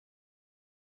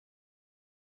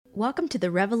Welcome to the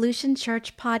Revolution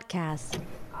Church podcast.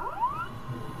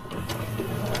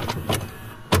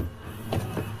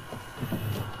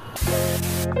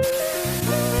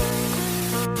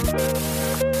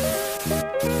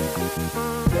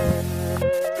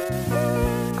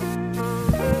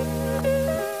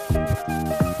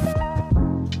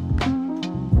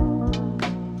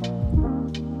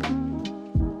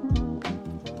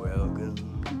 Welcome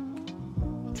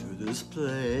to this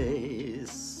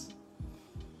place.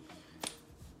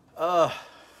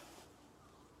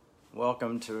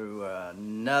 Welcome to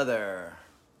another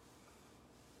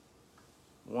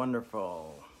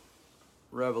wonderful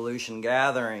Revolution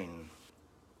gathering.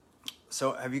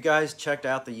 So have you guys checked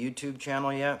out the YouTube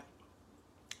channel yet?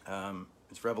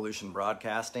 It's Revolution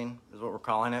Broadcasting is what we're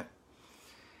calling it.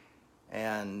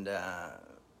 And I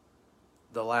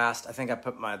think I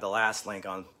put the last link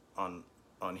on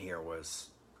here was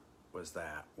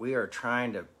that. We are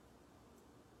trying to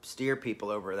steer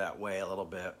people over that way a little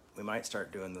bit. We might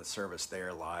start doing the service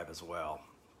there live as well.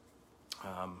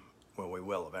 We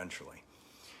will eventually.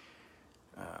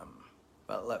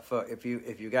 But if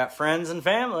you got friends and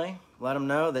family, let them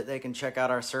know that they can check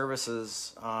out our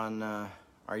services on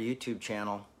our YouTube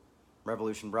channel,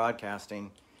 Revolution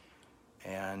Broadcasting.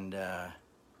 And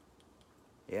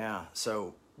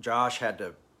so Josh had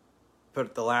to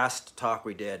put the last talk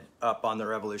we did up on the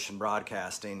Revolution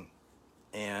Broadcasting,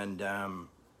 and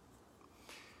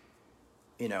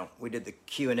we did the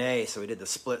Q&A, so we did the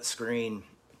split screen,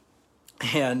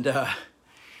 and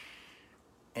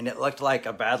it looked like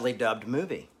a badly dubbed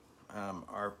movie.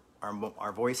 Our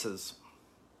voices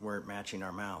weren't matching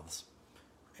our mouths,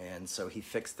 and so he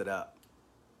fixed it up.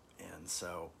 And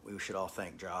so we should all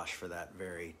thank Josh for that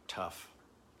very tough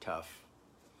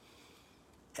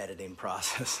editing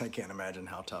process. I can't imagine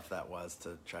how tough that was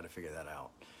to try to figure that out.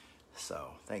 So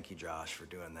thank you, Josh, for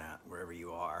doing that wherever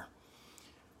you are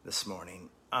this morning.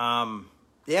 I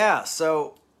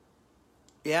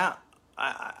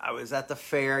was at the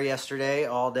fair yesterday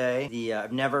all day.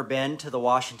 I've never been to the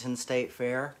Washington State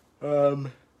Fair.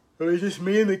 It was just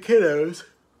me and the kiddos.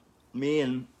 Me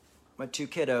and my two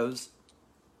kiddos,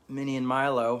 Minnie and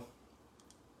Milo.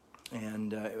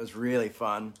 And it was really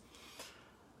fun.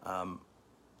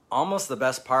 Almost the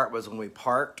best part was when we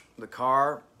parked the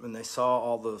car and they saw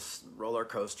all those roller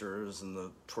coasters and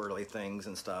the twirly things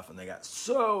and stuff, and they got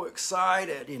so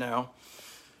excited,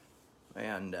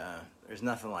 And there's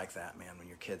nothing like that, man, when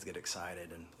your kids get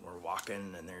excited and we're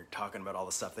walking and they're talking about all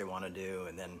the stuff they want to do.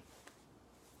 And then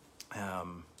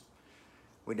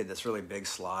we did this really big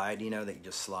slide, that you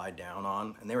just slide down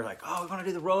on. And they were like, oh, we want to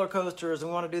do the roller coasters and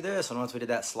we want to do this. And once we did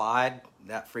that slide,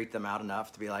 that freaked them out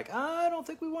enough to be like, I don't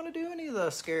think we want to do any of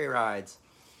the scary rides.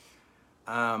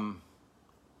 But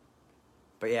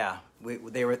yeah,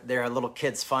 there are little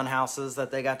kids' fun houses that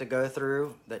they got to go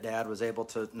through that Dad was able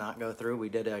to not go through. We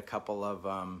did a couple of,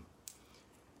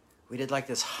 we did like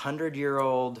this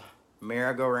 100-year-old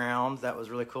merry-go-round. That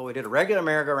was really cool. We did a regular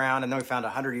merry-go-round, and then we found a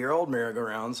 100-year-old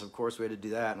merry-go-round, so of course we had to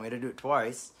do that, and we had to do it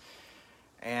twice.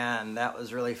 And that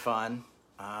was really fun.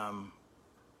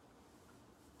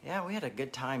 We had a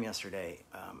good time yesterday.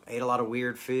 Ate a lot of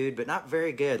weird food, but not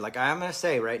very good. Like I'm going to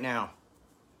say right now,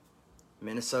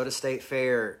 Minnesota State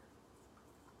Fair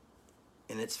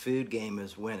in its food game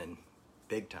is winning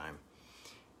big time.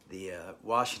 The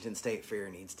Washington State Fair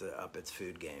needs to up its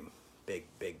food game big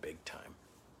time.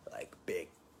 Like big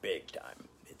time.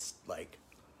 It's like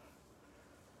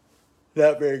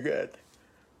not very good.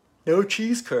 No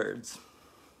cheese curds.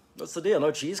 What's the deal?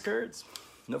 No cheese curds?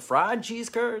 No fried cheese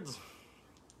curds?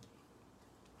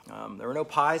 There were no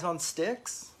pies on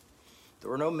sticks.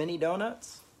 There were no mini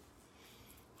donuts.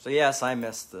 So yes, I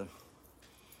missed I was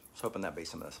hoping that'd be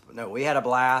some of this. But no, we had a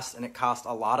blast, and it cost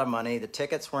a lot of money. The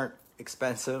tickets weren't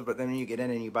expensive, but then when you get in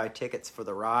and you buy tickets for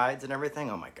the rides and everything,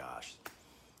 oh my gosh.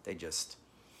 They just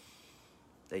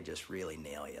really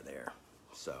nail you there.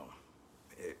 So,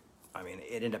 it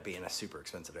ended up being a super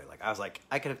expensive day. I was like,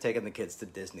 I could have taken the kids to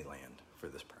Disneyland for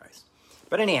this price.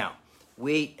 But anyhow,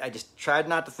 I just tried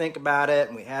not to think about it,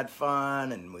 and we had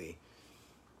fun, and we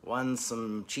won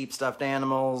some cheap stuffed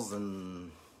animals,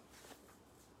 and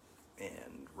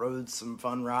rode some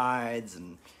fun rides,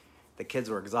 and the kids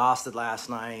were exhausted last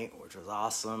night, which was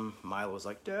awesome. Milo was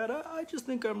like, Dad, I just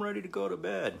think I'm ready to go to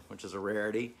bed, which is a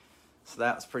rarity. So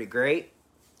that was pretty great.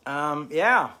 So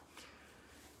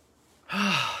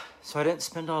I didn't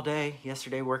spend all day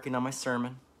yesterday working on my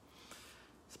sermon.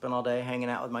 Spent all day hanging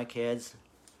out with my kids.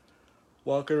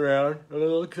 Walking around, a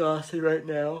little exhausted right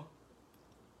now.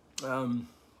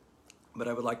 But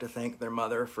I would like to thank their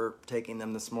mother for taking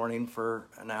them this morning for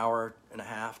an hour and a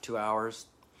half, 2 hours,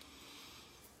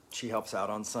 She helps out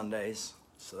on Sundays,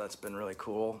 so that's been really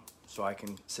cool. So I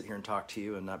can sit here and talk to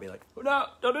you and not be like, oh, no,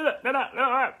 don't do that,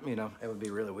 no. You know, it would be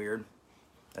really weird.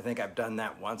 I think I've done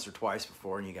that once or twice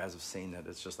before, and you guys have seen that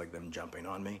it's just like them jumping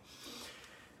on me.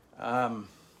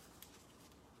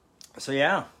 So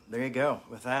yeah, there you go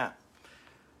with that.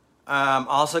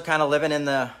 Also kind of living in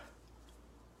the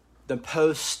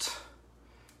post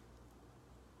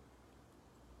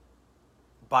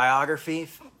biography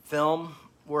film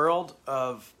world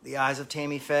of The Eyes of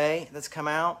Tammy Faye that's come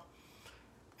out.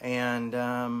 And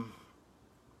the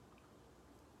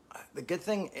good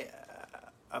thing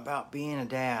about being a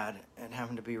dad and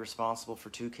having to be responsible for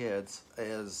 2 kids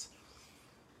is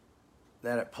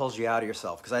that it pulls you out of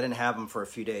yourself. Because I didn't have them for a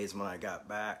few days when I got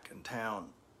back in town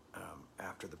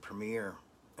after the premiere.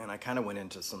 And I kind of went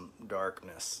into some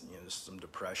darkness, you know, just some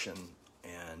depression,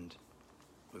 and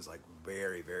was like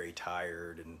very, very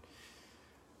tired and,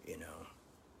 you know,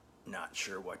 not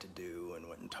sure what to do, and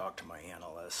went and talked to my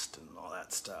analyst and all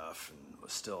that stuff, and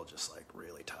was still just like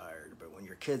really tired. But when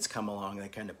your kids come along, they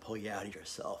kind of pull you out of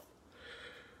yourself.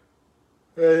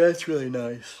 That's really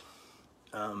nice.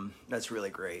 That's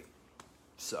really great.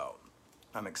 So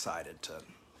I'm excited to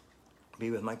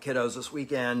be with my kiddos this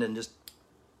weekend and just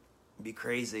be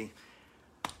crazy.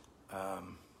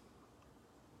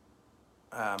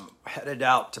 Headed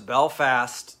out to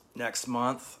Belfast next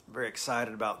month. Very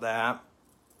excited about that.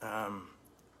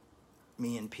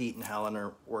 Me and Pete and Helen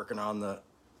are working on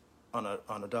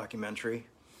a documentary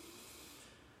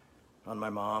on my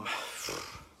mom.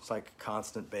 It's like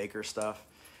constant Baker stuff.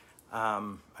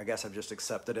 I guess I've just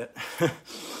accepted it.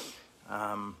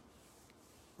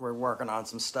 We're working on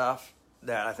some stuff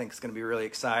that I think is going to be really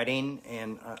exciting,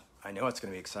 and I know it's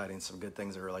going to be exciting. Some good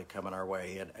things are really coming our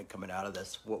way and coming out of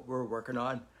this, what we're working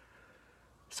on.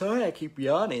 Sorry, I keep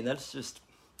yawning. That's just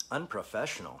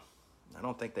unprofessional. I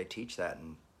don't think they teach that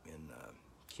in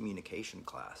communication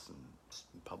class and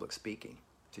public speaking,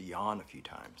 to yawn a few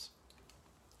times.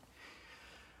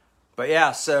 But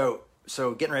yeah, so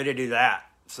getting ready to do that.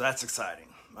 So that's exciting.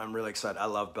 I'm really excited. I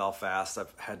love Belfast.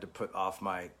 I've had to put it off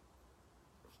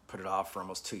for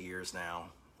almost 2 years now,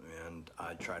 and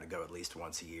I try to go at least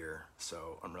once a year.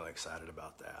 So I'm really excited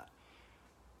about that,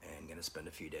 and gonna spend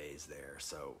a few days there.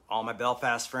 So all my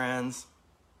Belfast friends,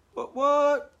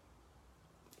 what?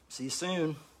 See you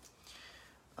soon.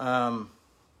 I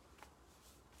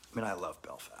mean, I love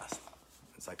Belfast.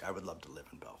 It's like I would love to live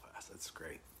in Belfast. It's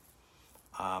great.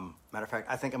 Matter of fact,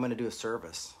 I think I'm going to do a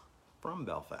service from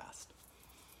Belfast.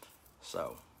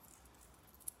 So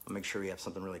I'll make sure we have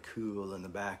something really cool in the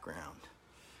background.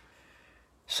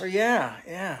 So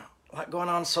yeah. A lot going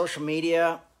on in social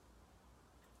media.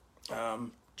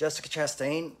 Jessica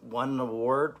Chastain won an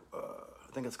award.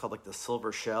 I think it's called like the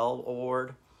Silver Shell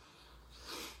Award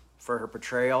for her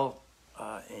portrayal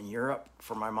in Europe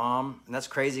for my mom. And that's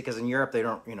crazy because in Europe they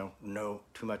don't, know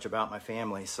too much about my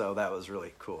family. So that was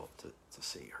really cool to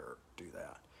see her do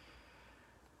that.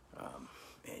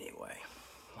 Anyway,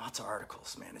 lots of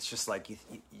articles, man. It's just like you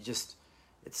just,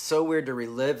 it's so weird to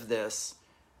relive this.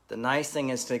 The nice thing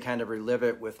is to kind of relive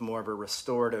it with more of a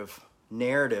restorative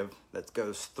narrative that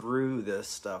goes through this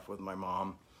stuff with my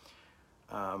mom.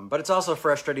 But it's also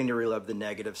frustrating to relive the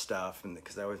negative stuff, and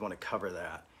because I always want to cover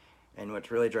that. And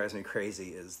what really drives me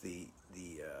crazy is the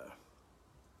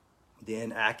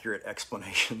inaccurate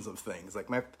explanations of things. Like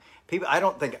I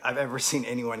don't think I've ever seen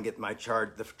anyone get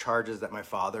the charges that my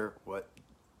father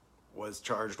was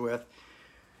charged with,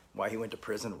 why he went to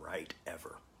prison, right,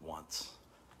 ever, once,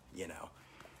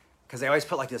 Because they always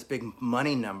put like this big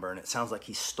money number, and it sounds like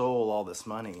he stole all this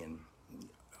money. And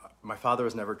my father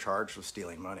was never charged with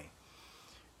stealing money.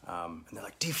 And they're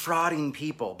like defrauding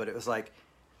people, but it was like,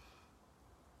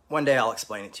 one day I'll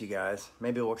explain it to you guys.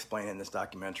 Maybe we'll explain it in this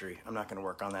documentary. I'm not going to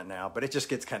work on that now, but it just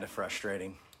gets kind of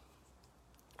frustrating.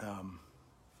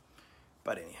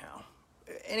 But anyhow,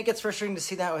 and it gets frustrating to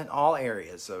see that in all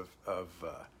areas of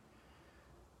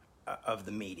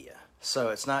the media. So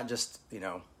it's not just,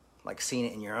 like seeing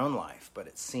it in your own life, but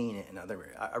it's seeing it in other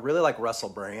areas. I really like Russell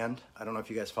Brand. I don't know if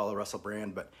you guys follow Russell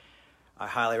Brand, but I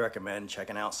highly recommend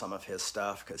checking out some of his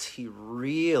stuff because he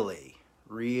really,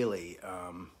 really,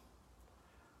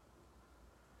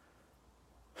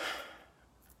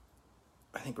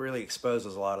 I think really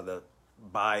exposes a lot of the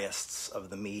biases of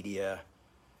the media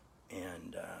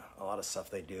and a lot of stuff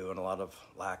they do, and a lot of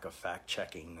lack of fact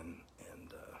checking and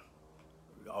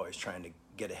always trying to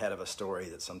get ahead of a story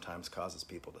that sometimes causes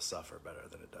people to suffer better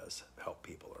than it does help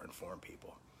people or inform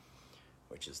people,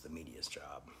 which is the media's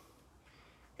job.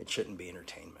 It shouldn't be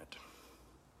entertainment.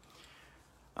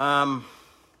 I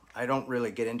don't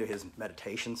really get into his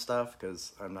meditation stuff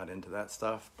because I'm not into that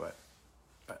stuff, but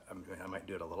I mean, I might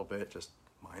do it a little bit, just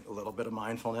a little bit of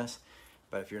mindfulness.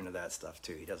 But if you're into that stuff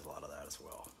too, he does a lot of that as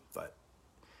well. But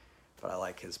I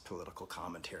like his political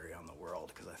commentary on the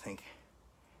world, because I think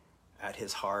at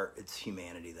his heart, it's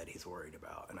humanity that he's worried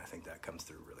about. And I think that comes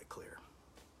through really clear.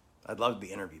 I'd love to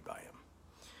be interviewed by him.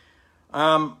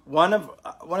 One of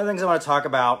the things I want to talk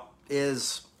about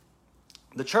is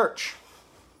the church.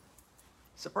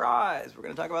 Surprise! We're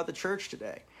going to talk about the church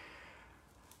today.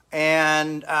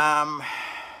 And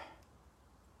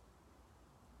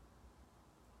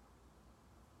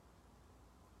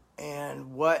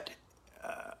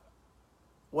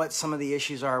what some of the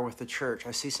issues are with the church.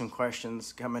 I see some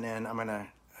questions coming in. I'm gonna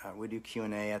we do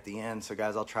Q&A at the end, so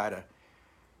guys, I'll try to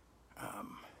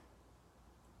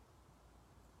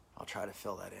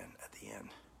fill that in at the end.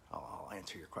 I'll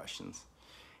answer your questions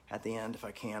at the end if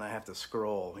I can. I have to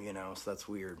scroll, so that's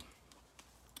weird.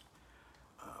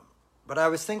 But I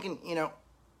was thinking,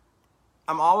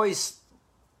 I'm always,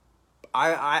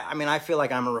 I mean, I feel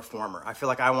like I'm a reformer. I feel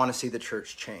like I want to see the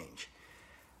church change.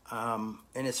 And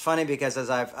it's funny because as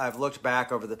I've looked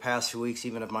back over the past few weeks,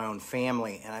 even of my own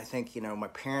family, and I think, my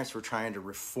parents were trying to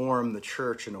reform the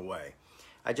church in a way.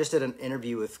 I just did an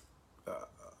interview with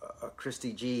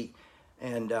Christy G,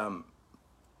 and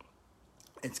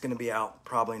it's going to be out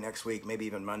probably next week, maybe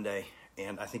even Monday.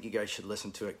 And I think you guys should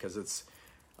listen to it, because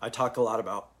I talk a lot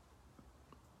about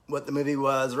what the movie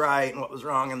was right and what was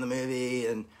wrong in the movie,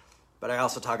 but I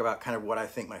also talk about kind of what I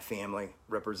think my family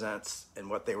represents and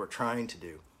what they were trying to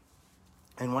do.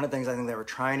 And one of the things I think they were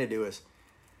trying to do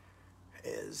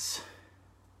is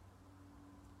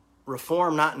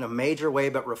reform, not in a major way,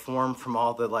 but reform from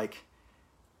all the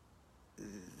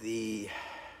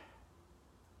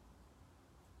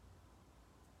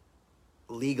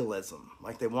legalism.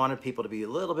 Like, they wanted people to be a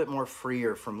little bit more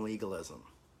freer from legalism.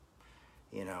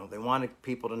 They wanted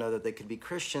people to know that they could be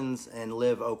Christians and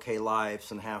live okay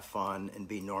lives and have fun and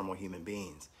be normal human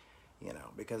beings,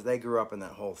 because they grew up in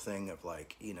that whole thing of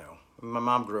my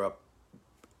mom grew up,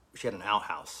 she had an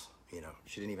outhouse,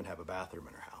 she didn't even have a bathroom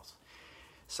in her house.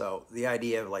 So the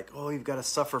idea of you've got to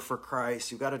suffer for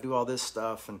Christ, you've got to do all this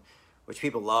stuff, and which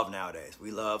people love nowadays.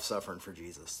 We love suffering for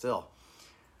Jesus still.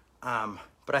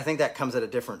 But I think that comes at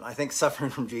I think suffering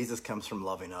from Jesus comes from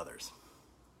loving others.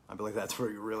 I believe that's where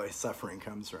really suffering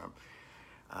comes from.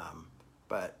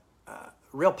 But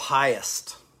real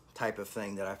pious type of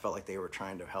thing that I felt like they were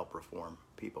trying to help reform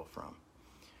people from.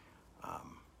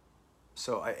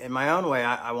 So in my own way,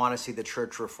 I want to see the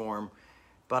church reform,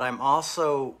 but I'm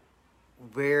also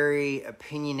very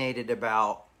opinionated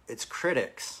about its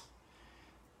critics,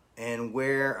 and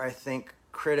where I think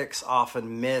critics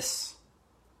often miss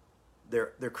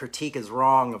their critique is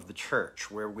wrong of the church,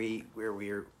 where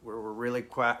we're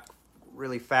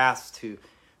really fast to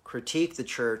critique the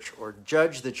church or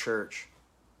judge the church,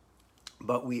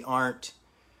 but we aren't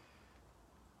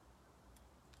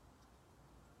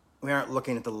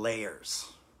looking at the layers.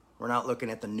 We're not looking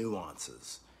at the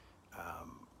nuances.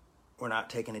 We're not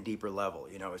taking a deeper level.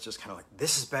 It's just kind of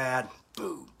this is bad,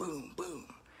 boom, boom, boom.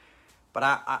 But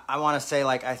I want to say,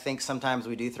 I think sometimes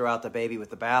we do throw out the baby with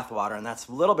the bathwater, and that's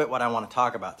a little bit what I want to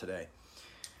talk about today.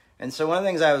 And so one of the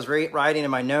things I was writing in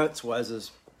my notes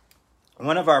is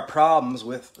one of our problems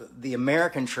with the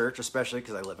American church, especially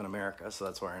because I live in America, so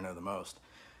that's where I know the most,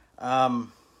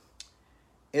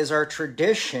 is our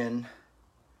tradition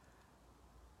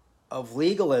of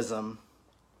legalism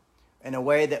in a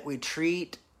way that we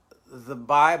treat the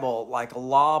Bible like a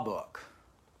law book.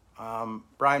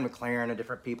 Brian McLaren and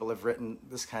different people have written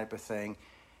this kind of thing,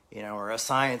 or a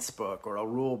science book or a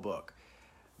rule book.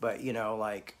 But, in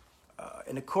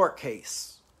a court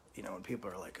case, when people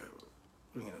are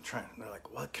they're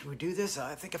like, what, can we do this?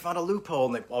 I think I found a loophole.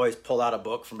 And they always pull out a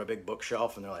book from a big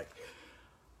bookshelf, and they're like,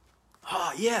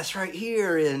 yes, right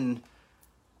here in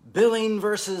Billing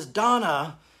versus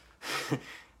Donna,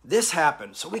 this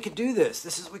happened, so we could do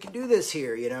this. We can do this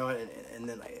here,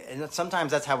 and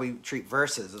sometimes that's how we treat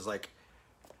verses, is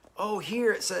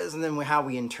here it says, and then how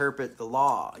we interpret the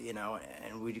law,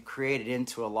 and we create it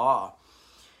into a law.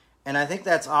 And I think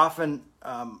that's often,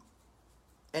 and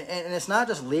it's not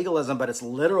just legalism, but it's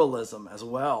literalism as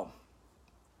well.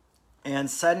 And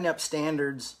setting up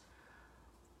standards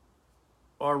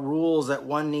or rules that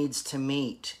one needs to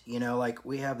meet,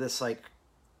 we have this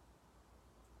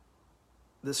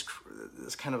this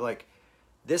kind of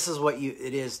this is what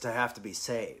it is to have to be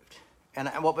saved. And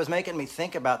what was making me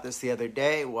think about this the other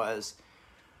day was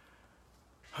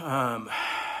a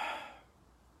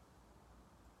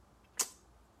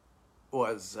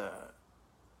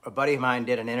buddy of mine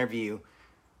did an interview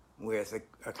with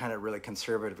a kind of really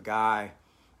conservative guy,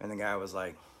 and the guy was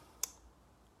like,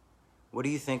 what do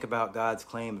you think about God's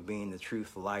claim of being the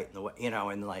truth, the light, and the way,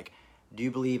 and like, do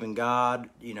you believe in God,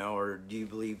 or do you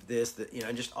believe this, that,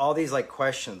 just all these like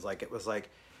questions. Like, it was like,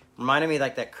 reminded me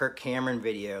like that Kirk Cameron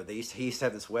video. He used to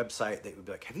have this website that would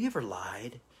be like, have you ever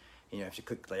lied? You have to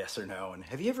click yes or no. And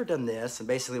have you ever done this? And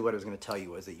basically what it was going to tell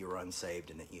you was that you were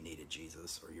unsaved and that you needed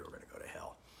Jesus or you were going to go to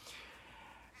hell.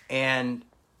 And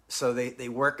so they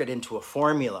work it into a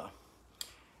formula.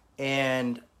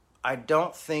 And I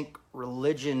don't think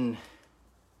religion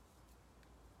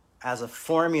as a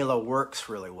formula works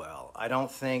really well. I don't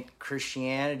think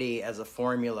Christianity as a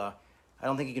formula, I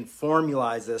don't think you can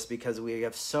formalize this because we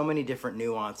have so many different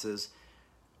nuances.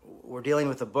 We're dealing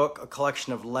with a book, a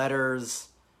collection of letters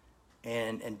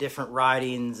and different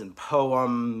writings and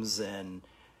poems and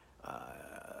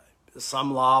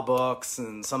some law books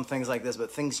and some things like this,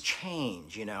 but things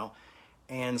change,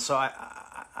 And so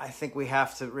I think we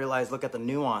have to realize, look at the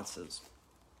nuances.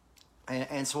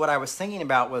 And so what I was thinking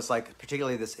about was like,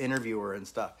 particularly this interviewer and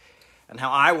stuff, and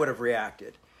how I would have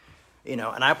reacted, and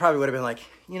I probably would have been like,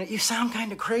 you sound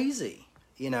kind of crazy,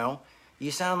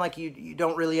 you sound like you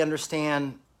don't really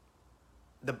understand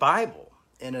the Bible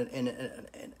in a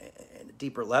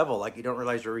deeper level. Like, you don't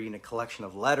realize you're reading a collection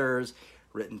of letters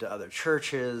written to other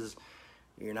churches.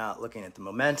 You're not looking at the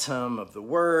momentum of the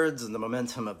words and the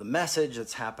momentum of the message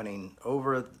that's happening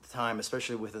over time,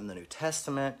 especially within the New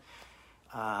Testament.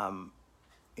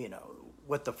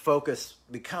 What the focus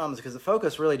becomes, because the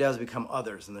focus really does become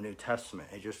others in the New Testament.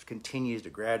 It just continues to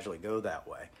gradually go that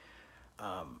way.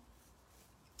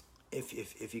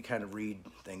 If you kind of read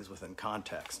things within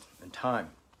context and time.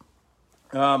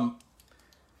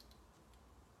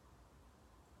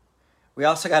 We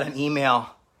also got an email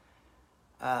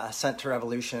sent to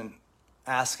Revolution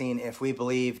asking if we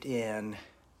believed in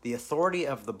the authority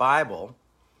of the Bible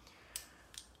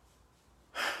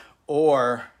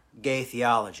or gay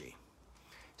theology.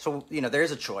 So,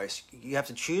 there's a choice. You have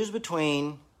to choose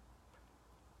between,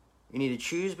 the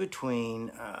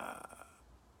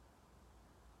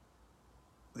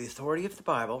authority of the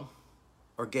Bible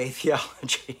or gay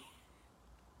theology.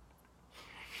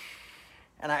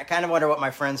 And I kind of wonder what my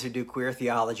friends who do queer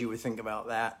theology would think about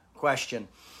that question.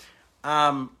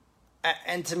 And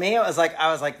to me, I was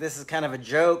like, this is kind of a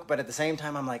joke, but at the same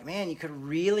time, I'm like, man, I could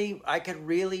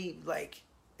really, like,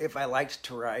 if I liked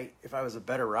to write, if I was a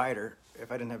better writer, if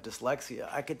I didn't have dyslexia,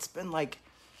 I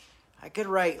could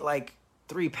write like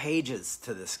 3 pages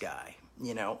to this guy,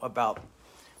 about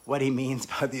what he means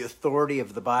by the authority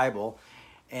of the Bible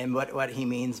and what he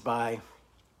means by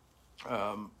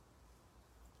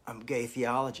gay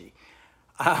theology.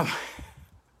 It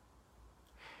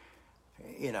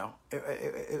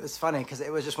was funny because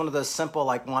it was just one of those simple,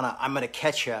 like, I'm going to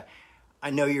catch you. I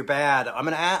know you're bad. I'm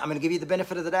going to give you the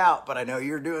benefit of the doubt, but I know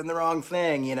you're doing the wrong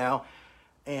thing,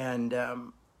 And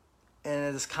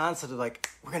this concept of like,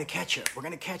 we're going to catch you. We're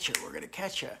going to catch you. We're going to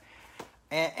catch you.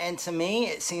 And to me,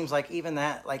 it seems like even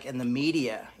that, like in the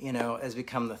media, has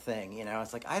become the thing.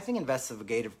 It's like, I think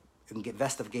investigative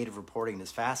reporting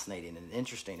is fascinating and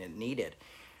interesting and needed.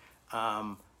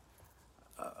 But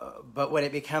when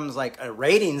it becomes like a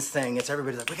ratings thing, it's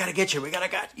everybody's like, we got to get you. We got to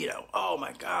get, oh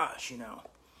my gosh,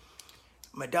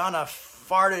 Madonna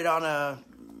farted on a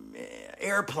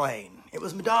airplane. It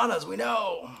was Madonna's, we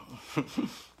know.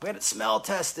 We had it smell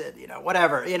tested,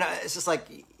 whatever. It's just like,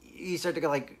 you start to go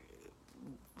like,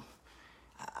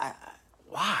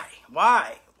 why?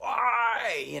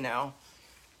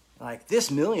 Like, this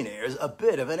millionaire is a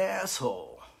bit of an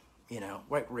asshole.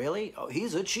 Like, really? Oh,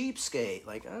 he's a cheapskate.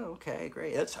 Like, oh, okay,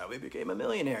 great. That's how he became a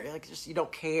millionaire. Like, just, you don't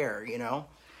care,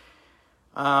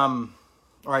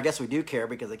 Or I guess we do care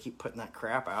because they keep putting that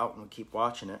crap out and we keep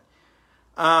watching it.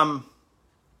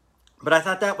 But I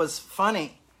thought that was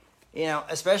funny,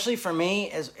 especially for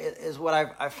me, is what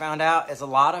I've found out is a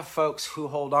lot of folks who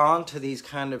hold on to these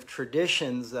kind of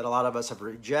traditions that a lot of us have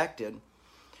rejected.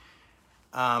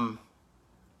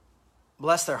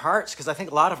 Bless their hearts, because I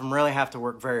think a lot of them really have to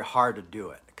work very hard to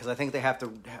do it. Because I think they have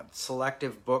to have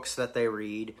selective books that they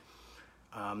read.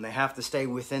 They have to stay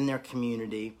within their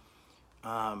community.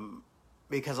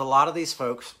 Because a lot of these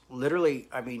folks, literally,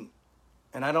 and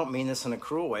I don't mean this in a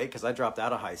cruel way, because I dropped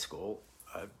out of high school.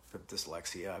 I have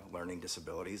dyslexia, I have learning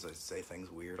disabilities. I say things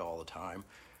weird all the time.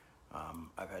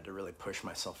 I've had to really push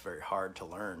myself very hard to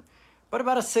learn. But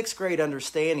about a 6th grade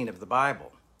understanding of the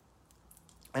Bible.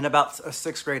 And about a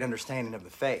 6th grade understanding of the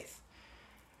faith.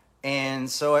 And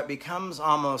so it becomes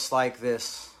almost like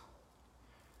this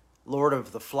Lord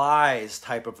of the Flies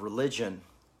type of religion,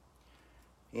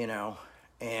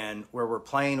 and where we're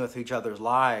playing with each other's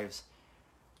lives.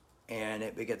 and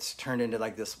it gets turned into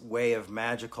like this way of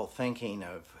magical thinking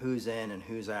of who's in and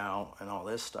who's out and all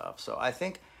this stuff. So I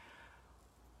think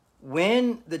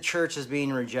when the church is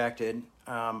being rejected,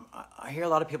 I hear a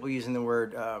lot of people using the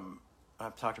word,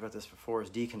 I've talked about this before, is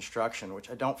deconstruction, which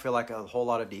I don't feel like a whole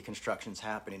lot of deconstruction is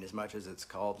happening as much as it's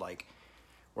called like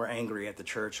we're angry at the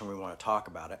church and we want to talk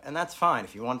about it. And that's fine.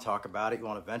 If you want to talk about it, you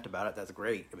want to vent about it, that's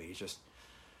great. I mean, it's just,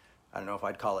 I don't know if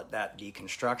I'd call it that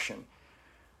deconstruction.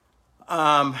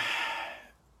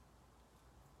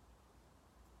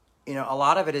 You know, a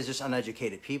lot of it is just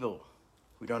uneducated people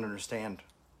who don't understand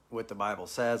what the Bible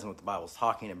says and what the Bible's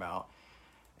talking about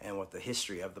and what the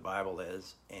history of the Bible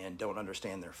is, and don't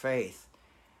understand their faith,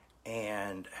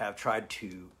 and have tried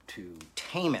to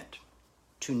tame it,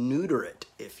 to neuter it,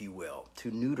 if you will, to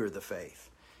neuter the faith.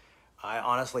 I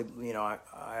honestly, you know,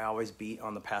 I always beat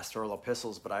on the pastoral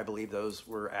epistles, but I believe those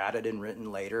were added and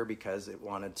written later because it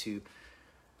wanted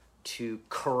to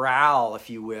corral, if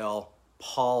you will,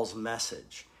 Paul's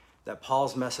message. That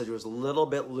Paul's message was a little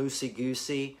bit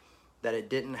loosey-goosey, that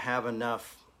it didn't have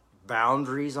enough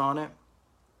boundaries on it,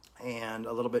 and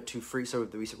a little bit too free. So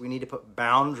we need to put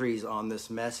boundaries on this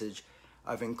message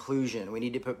of inclusion. We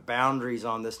need to put boundaries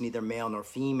on this neither male nor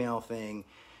female thing.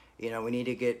 You know, we need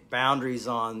to get boundaries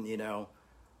on, you know,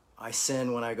 I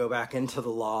sin when I go back into the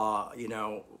law, you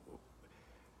know,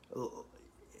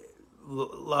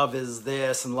 love is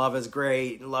this and love is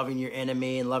great, and loving your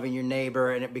enemy and loving your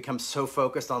neighbor, and it becomes so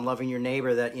focused on loving your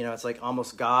neighbor that, you know, it's like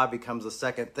almost God becomes the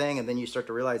second thing, and then you start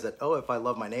to realize that, oh, if I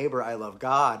love my neighbor, I love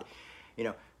God. You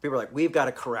know, people are like, we've got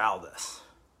to corral this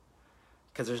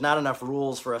because there's not enough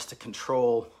rules for us to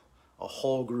control a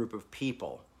whole group of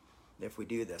people if we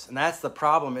do this. And that's the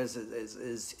problem is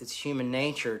it's human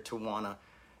nature to want to,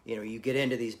 you know, you get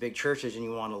into these big churches and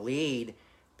you want to lead,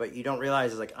 but you don't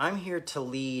realize it's like, I'm here to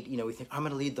lead, you know, we think I'm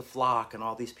going to lead the flock and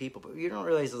all these people, but you don't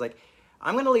realize it's like,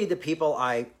 I'm going to lead the people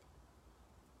I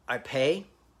pay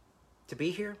to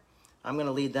be here. I'm going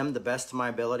to lead them the best of my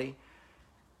ability.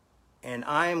 And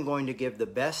I am going to give the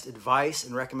best advice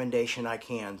and recommendation I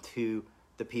can to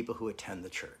the people who attend the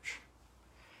church.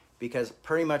 Because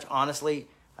pretty much, honestly,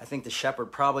 I think the shepherd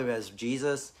probably is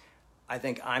Jesus. I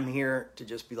think I'm here to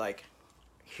just be like,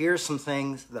 here's some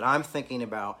things that I'm thinking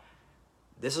about.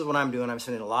 This is what I'm doing. I'm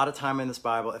spending a lot of time in this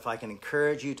Bible. If I can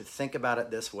encourage you to think about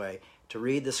it this way, to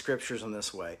read the scriptures in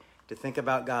this way, to think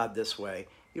about God this way,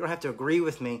 you don't have to agree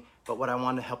with me, but what I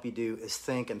want to help you do is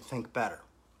think and think better.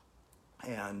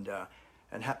 And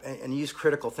use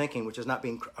critical thinking, which is not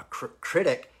being a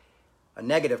critic, a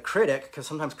negative critic, because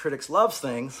sometimes critics loves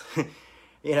things.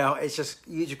 You know, it's just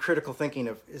use your critical thinking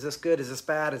of, is this good? Is this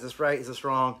bad? Is this right? Is this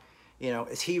wrong? You know,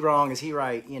 is he wrong? Is he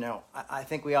right? You know, I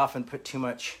think we often put too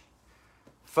much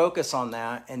focus on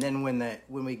that, and then when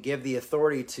we give the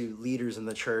authority to leaders in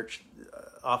the church,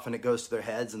 often it goes to their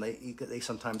heads, and they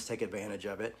sometimes take advantage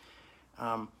of it.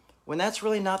 When that's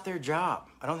really not their job.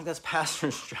 I don't think that's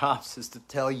pastors' jobs is to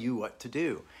tell you what to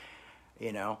do.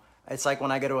 You know, it's like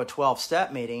when I go to a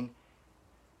 12-step meeting,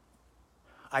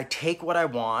 I take what I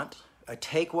want, I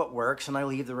take what works, and I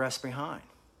leave the rest behind.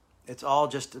 It's all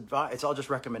just advice. It's all just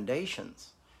recommendations.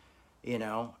 You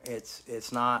know,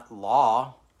 it's not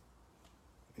law.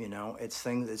 You know, it's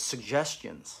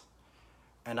suggestions.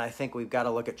 And I think we've got to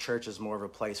look at church as more of a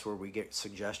place where we get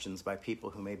suggestions by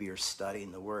people who maybe are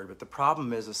studying the word. But the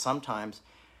problem is sometimes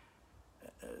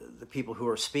the people who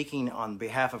are speaking on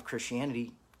behalf of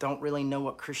Christianity don't really know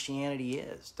what Christianity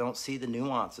is, don't see the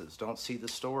nuances, don't see the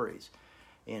stories,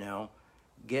 you know,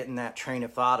 get in that train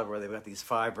of thought of where they've got these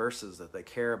 5 verses that they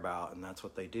care about, and that's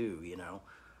what they do, you know.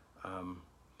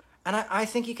 And I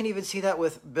think you can even see that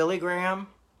with Billy Graham,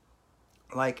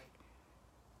 like,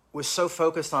 was so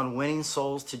focused on winning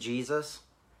souls to Jesus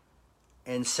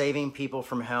and saving people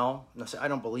from hell. Now, I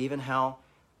don't believe in hell.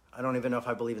 I don't even know if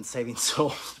I believe in saving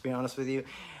souls, to be honest with you.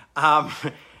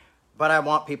 But I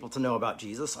want people to know about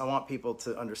Jesus. I want people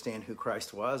to understand who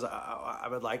Christ was. I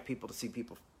would like people to see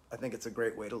people. I think it's a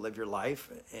great way to live your life.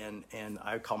 And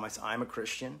I call myself, I'm a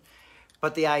Christian.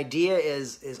 But the idea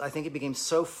is I think it became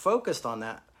so focused on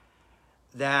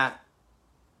that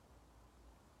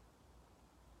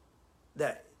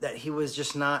he was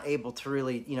just not able to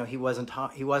really, you know, he wasn't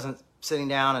sitting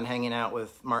down and hanging out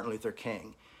with Martin Luther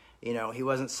King. You know, he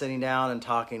wasn't sitting down and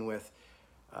talking with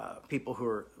people who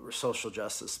were social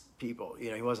justice people. You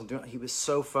know, he was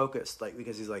so focused, like,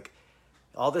 because he's like,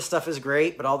 all this stuff is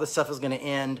great, but all this stuff is going to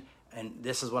end, and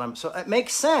this is what so it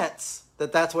makes sense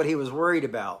that that's what he was worried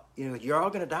about. You know, you're all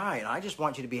going to die, and I just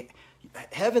want you to be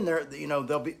heaven there. You know,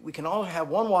 we can all have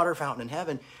one water fountain in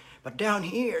heaven. But down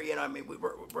here, you know, I mean,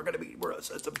 we're going to be,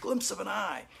 it's a glimpse of an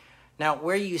eye. Now,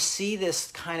 where you see this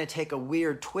kind of take a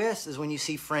weird twist is when you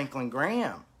see Franklin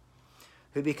Graham,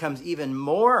 who becomes even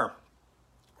more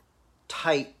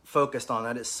tight focused on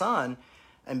that, his son,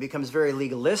 and becomes very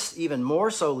legalist, even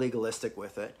more so legalistic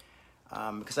with it.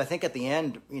 Because I think at the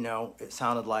end, it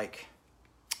sounded like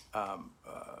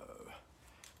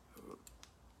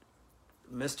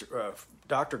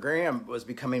Dr. Graham was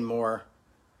becoming more,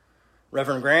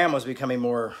 Reverend Graham was becoming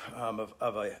more of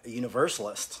a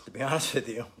universalist, to be honest with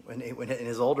you, when in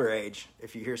his older age.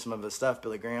 If you hear some of his stuff,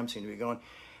 Billy Graham seemed to be going.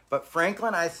 But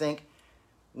Franklin, I think,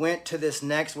 went to this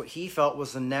next, what he felt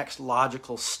was the next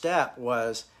logical step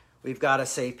was, we've got to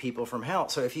save people from hell.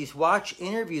 So if you watch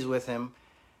interviews with him,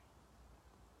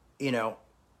 he'll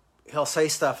say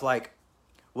stuff like,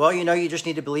 well, you just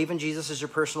need to believe in Jesus as your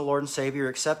personal Lord and Savior,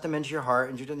 accept him into your heart,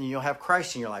 and you'll have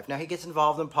Christ in your life. Now, he gets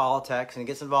involved in politics, and he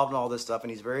gets involved in all this stuff, and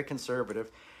he's very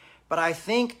conservative. But I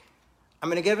think I'm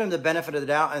going to give him the benefit of the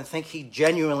doubt and think he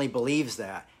genuinely believes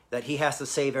that he has to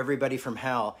save everybody from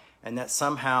hell, and that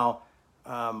somehow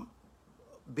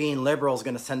being liberal is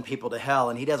going to send people to hell,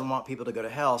 and he doesn't want people to go to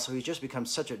hell. So he's just become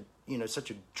such a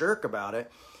jerk about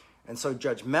it, and so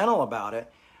judgmental about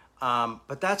it.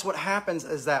 But that's what happens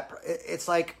is that it's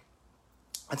like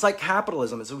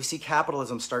capitalism. As we see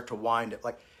capitalism start to wind it,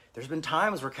 like there's been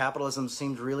times where capitalism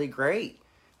seemed really great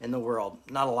in the world.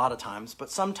 Not a lot of times,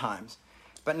 but sometimes.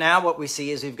 But now what we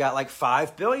see is we've got like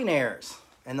 5 billionaires,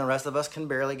 and the rest of us can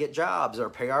barely get jobs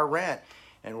or pay our rent,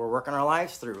 and we're working our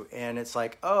lives through. And it's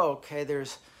like, oh, okay,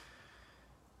 there's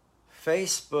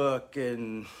Facebook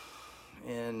and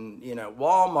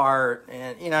Walmart,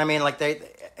 and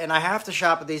and I have to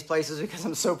shop at these places because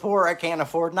I'm so poor I can't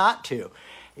afford not to.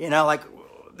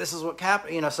 This is what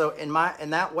so in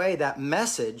that way, that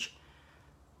message,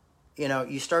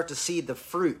 you start to see the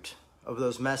fruit of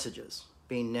those messages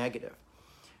being negative.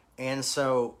 And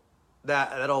so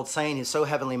that old saying, he's so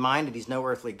heavenly minded, he's no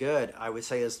earthly good, I would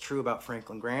say is true about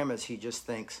Franklin Graham, is he just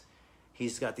thinks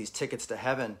he's got these tickets to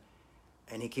heaven,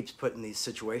 and he keeps putting these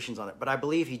situations on it. But I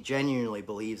believe he genuinely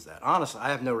believes that. Honestly, I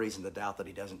have no reason to doubt that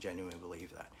he doesn't genuinely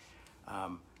believe that.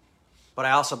 But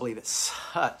I also believe it's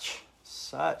such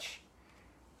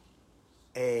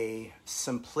a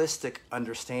simplistic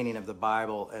understanding of the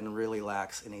Bible and really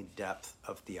lacks any depth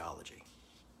of theology.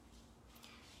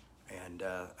 And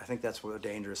I think that's what's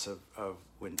dangerous of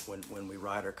when we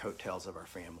ride our coattails of our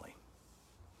family.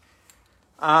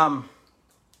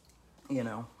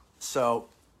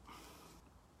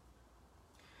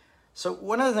 So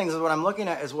one of the things is what I'm looking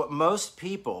at is what most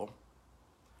people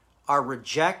are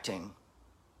rejecting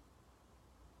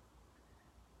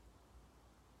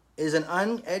is an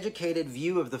uneducated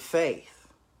view of the faith,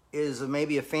 is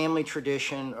maybe a family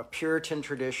tradition, a Puritan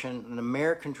tradition, an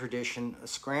American tradition, a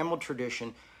scrambled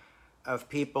tradition of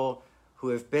people who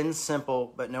have been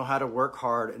simple but know how to work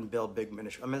hard and build big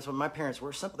ministry. That's what my parents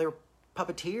were. Simple. They were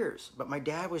puppeteers, but my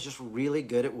dad was just really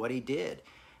good at what he did.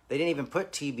 They didn't even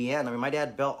put TBN. My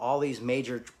dad built all these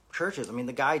major churches.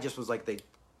 The guy just was like, they'd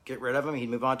get rid of him, he'd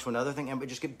move on to another thing, and would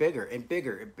just get bigger and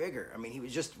bigger and bigger. He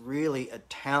was just really a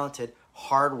talented,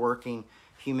 hardworking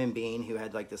human being who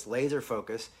had like this laser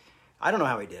focus. I don't know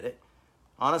how he did it.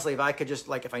 Honestly, if I could just,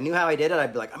 if I knew how I did it,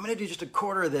 I'd be like, I'm going to do just a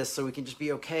quarter of this so we can just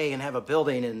be okay and have a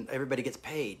building and everybody gets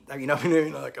paid. I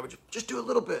would just do a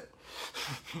little bit.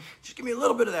 Just give me a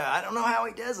little bit of that. I don't know how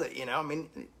he does it,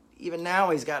 Even now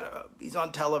he's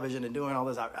on television and doing all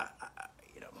this.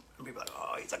 People are like,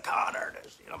 oh, he's a con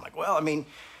artist. I'm like, well,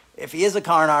 if he is a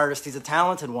con artist, he's a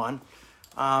talented one.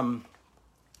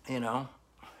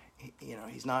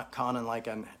 He's not conning like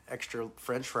an extra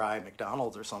French fry at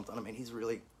McDonald's or something. He's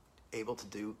really able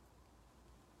to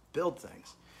build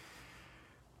things.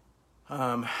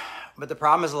 But the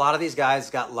problem is a lot of these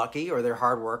guys got lucky, or they're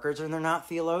hard workers, and they're not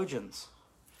theologians.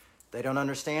 They don't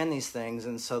understand these things,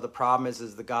 and so the problem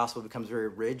is the gospel becomes very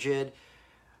rigid.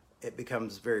 It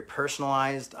becomes very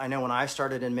personalized. I know when I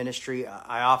started in ministry,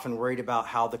 I often worried about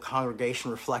how the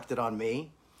congregation reflected on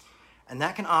me, and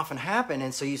that can often happen,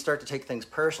 and so you start to take things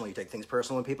personally. You take things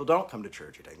personal when people don't come to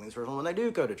church. You take things personal when they do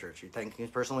go to church. You take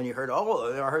things personal when you heard,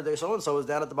 I heard that so-and-so was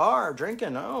down at the bar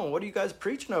drinking. Oh, what are you guys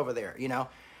preaching over there?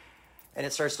 And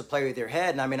it starts to play with your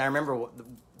head, and I remember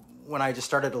when I just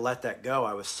started to let that go,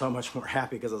 I was so much more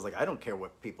happy because I was like, I don't care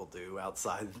what people do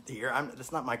outside here.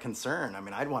 That's not my concern.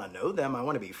 I'd want to know them. I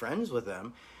want to be friends with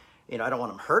them. I don't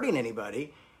want them hurting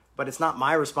anybody, but it's not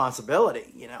my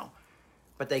responsibility,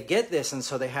 But they get this, and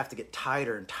so they have to get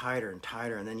tighter and tighter and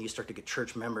tighter, and then you start to get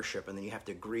church membership, and then you have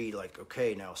to agree,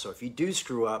 okay, now, so if you do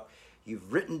screw up,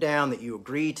 you've written down that you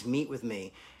agree to meet with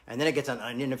me. And then it gets on,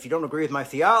 and if you don't agree with my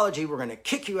theology, we're going to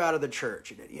kick you out of the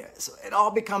church. Yeah, so it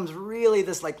all becomes really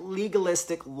this like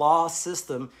legalistic law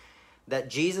system that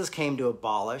Jesus came to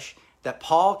abolish, that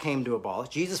Paul came to abolish.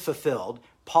 Jesus fulfilled,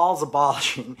 Paul's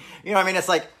abolishing. You know what I mean? It's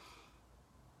like,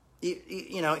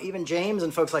 you know, even James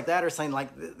and folks like that are saying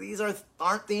like, these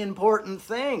aren't the important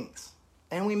things.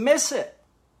 And we miss it.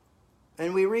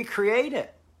 And we recreate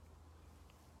it.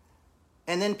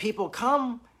 And then people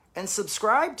come and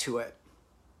subscribe to it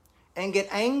and get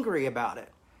angry about it.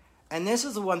 And this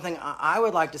is the one thing I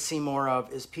would like to see more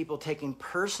of, is people taking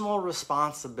personal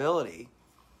responsibility,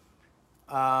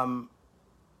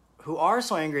 who are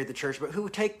so angry at the church, but who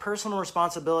take personal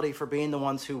responsibility for being the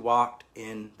ones who walked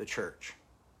in the church.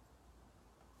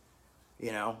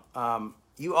 You know,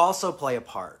 you also play a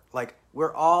part. Like,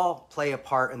 we're all play a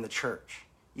part in the church.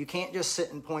 You can't just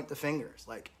sit and point the fingers.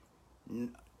 Like,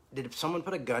 did someone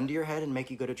put a gun to your head and make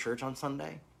you go to church on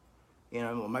Sunday? You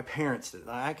know, well, my parents did.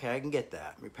 Okay, I can get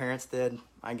that. My parents did.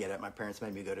 I get it. My parents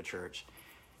made me go to church.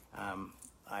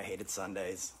 I hated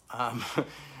Sundays.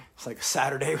 It's like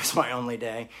Saturday was my only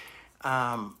day.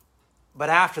 But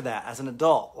after that, as an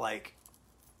adult, like,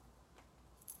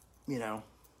 you know,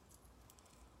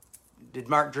 did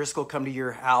Mark Driscoll come to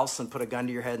your house and put a gun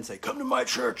to your head and say, come to my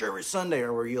church every Sunday?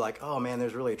 Or were you like, oh man,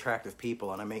 there's really attractive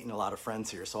people and I'm making a lot of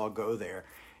friends here, so I'll go there.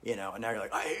 You know, and now you're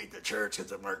like, I hate the church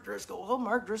because of Mark Driscoll. Well,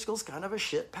 Mark Driscoll's kind of a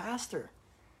shit pastor.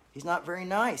 He's not very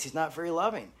nice. He's not very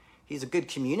loving. He's a good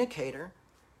communicator,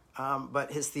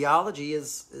 but his theology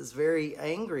is very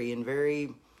angry and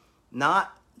very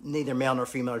not neither male nor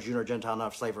female or Jew nor Gentile,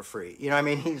 not slave or free. You know what I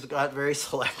mean? He's got a very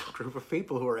select group of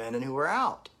people who are in and who are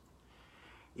out.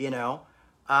 You know?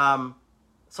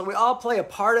 So we all play a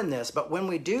part in this, but when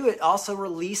we do, it also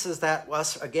releases that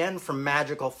us, again, from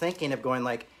magical thinking of going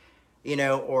like, you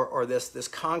know, or this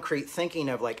concrete thinking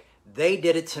of like, they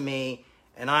did it to me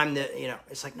and I'm the, you know,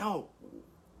 it's like, no,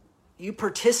 you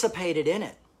participated in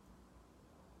it.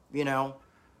 You know,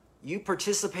 you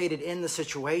participated in the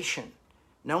situation.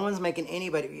 No one's making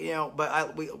anybody, you know,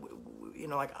 but you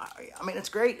know, like, I mean, it's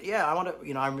great. Yeah, I want to,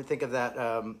 you know, I think of that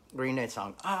Green Day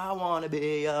song, I want to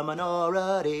be a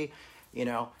minority, you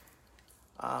know.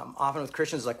 Often with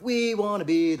Christians, like, we want to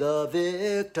be the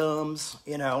victims,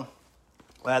 you know.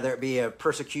 Whether it be a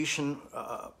persecution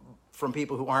from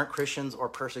people who aren't Christians or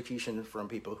persecution from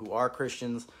people who are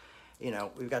Christians. You know,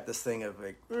 we've got this thing of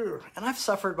like, ugh. And I've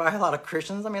suffered by a lot of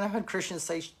Christians. I mean, I've had Christians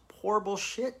say horrible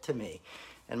shit to me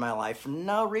in my life for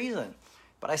no reason.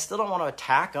 But I still don't want to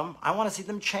attack them. I want to see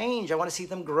them change. I want to see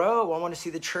them grow. I want to see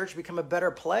the church become a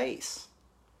better place.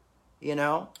 You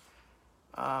know?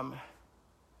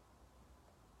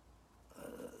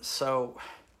 So...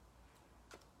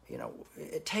 You know,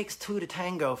 it takes two to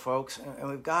tango, folks, and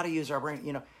we've got to use our brain.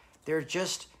 You know, there's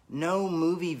just no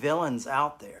movie villains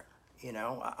out there. You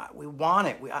know, we want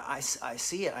it. I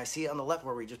see it. I see it on the left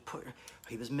where we just put,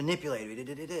 he was manipulated. He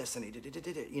did this and he did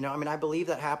it. You know, I mean, I believe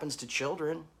that happens to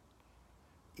children,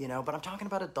 you know, but I'm talking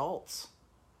about adults,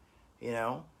 you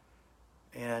know,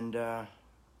 and a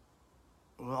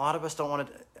lot of us don't want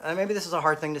to, and maybe this is a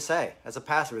hard thing to say as a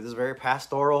pastor. This is a very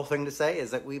pastoral thing to say, is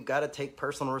that we've got to take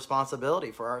personal responsibility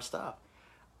for our stuff.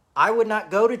 I would not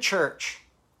go to church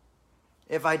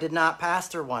if I did not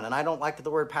pastor one. And I don't like the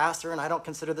word pastor, and I don't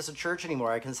consider this a church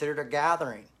anymore. I consider it a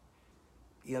gathering.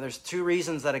 You know, there's two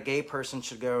reasons that a gay person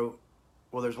should go.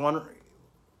 Well, there's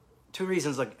two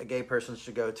reasons a gay person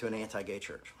should go to an anti-gay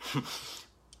church.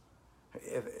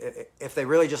 If they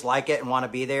really just like it and want to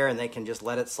be there and they can just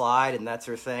let it slide and that's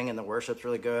their thing and the worship's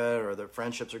really good or the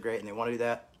friendships are great and they want to do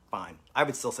that, fine. I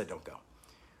would still say don't go.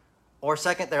 Or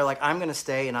second, they're like, I'm going to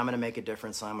stay and I'm going to make a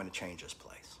difference and I'm going to change this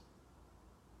place.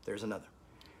 There's another.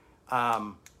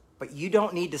 But you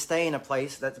don't need to stay in a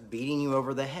place that's beating you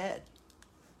over the head.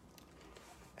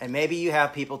 And maybe you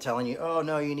have people telling you, oh,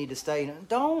 no, you need to stay.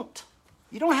 Don't.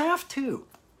 You don't have to.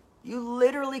 You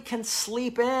literally can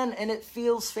sleep in and it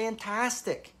feels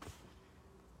fantastic.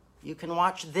 You can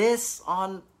watch this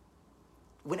on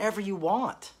whenever you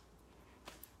want.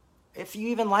 If you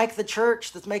even like the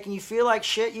church that's making you feel like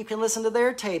shit, you can listen to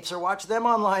their tapes or watch them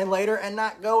online later and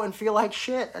not go and feel like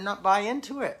shit and not buy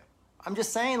into it. I'm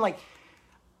just saying, like,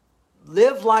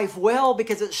 live life well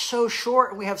because it's so short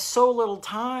and we have so little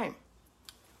time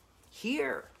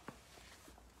here.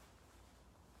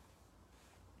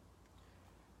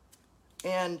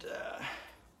 And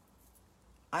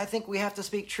I think we have to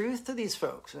speak truth to these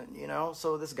folks. And, you know,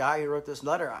 so this guy who wrote this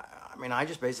letter, I mean, I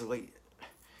just basically,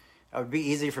 it would be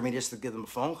easy for me just to give them a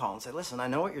phone call and say, listen, I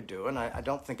know what you're doing. I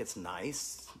don't think it's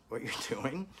nice what you're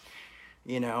doing,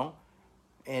 you know.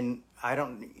 And I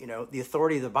don't, the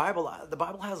authority of the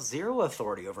Bible has zero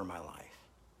authority over my life.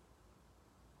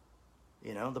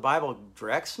 The Bible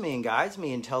directs me and guides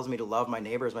me and tells me to love my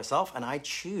neighbor as myself, and I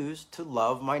choose to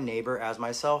love my neighbor as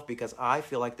myself because I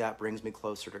feel like that brings me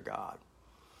closer to God.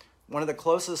 One of the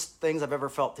closest things I've ever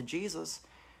felt to Jesus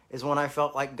is when I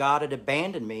felt like God had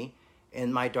abandoned me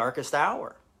in my darkest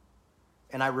hour.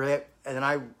 And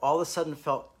I all of a sudden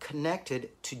felt connected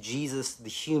to Jesus, the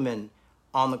human,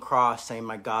 on the cross saying,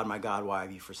 my God, why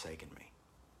have you forsaken me?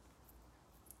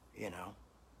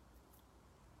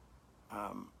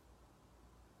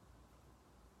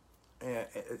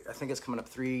 I think it's coming up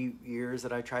 3 years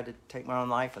that I tried to take my own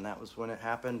life, and that was when it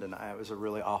happened, and it was a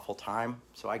really awful time.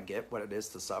 So I get what it is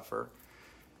to suffer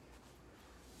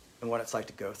and what it's like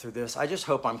to go through this. I just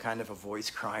hope I'm kind of a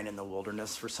voice crying in the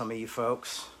wilderness for some of you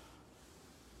folks.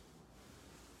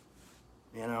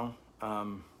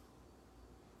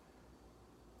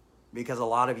 Because a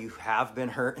lot of you have been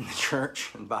hurt in the church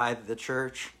and by the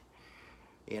church,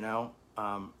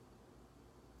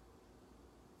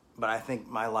 but I think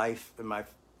my life and my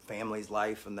family's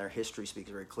life and their history speaks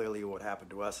very clearly of what happened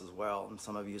to us as well. And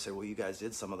some of you say, well, you guys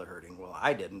did some of the hurting. Well,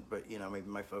 I didn't, but maybe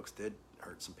my folks did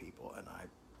hurt some people, and I'm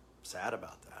sad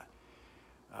about that.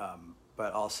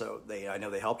 But also, I know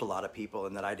they helped a lot of people,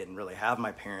 and that I didn't really have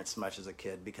my parents much as a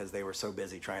kid because they were so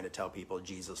busy trying to tell people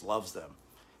Jesus loves them.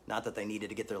 Not that they needed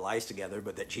to get their lives together,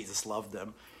 but that Jesus loved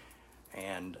them.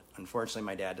 And unfortunately,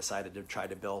 my dad decided to try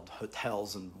to build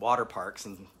hotels and water parks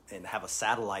and have a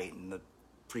satellite in the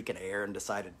freaking air, and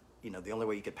decided, the only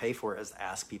way you could pay for it is to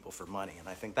ask people for money. And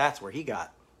I think that's where he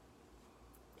got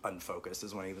unfocused,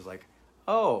 is when he was like,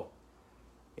 oh,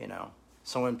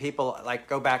 So when people,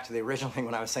 go back to the original thing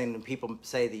when I was saying, when people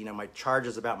say that, my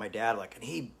charges about my dad, and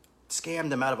he scammed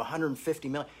them out of $150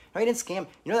 million. No, he didn't scam.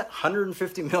 That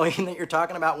 $150 million that you're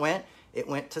talking about it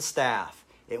went to staff.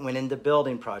 It went into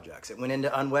building projects. It went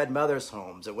into unwed mothers'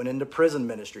 homes. It went into prison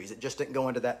ministries. It just didn't go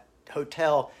into that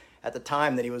hotel at the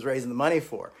time that he was raising the money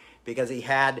for, because he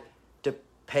had to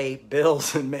pay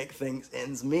bills and make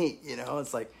ends meet.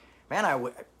 It's like,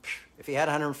 man, if he had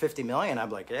 $150 million, I'd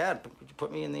be like, yeah,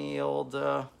 put me in the old,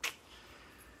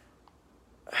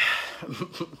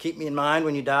 keep me in mind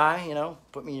when you die,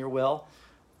 put me in your will,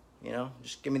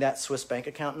 just give me that Swiss bank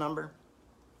account number.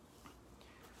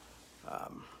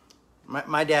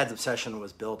 My dad's obsession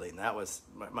was building. That was,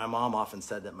 my mom often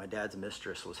said that my dad's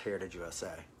mistress was Heritage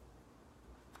USA.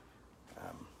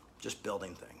 Just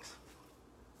building things.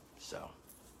 So,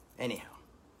 anyhow,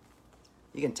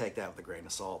 you can take that with a grain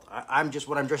of salt. What I'm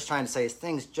just trying to say is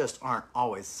things just aren't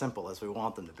always simple as we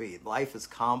want them to be. Life is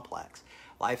complex.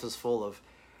 Life is full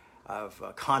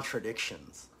of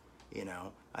contradictions.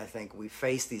 I think we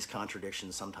face these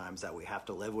contradictions sometimes that we have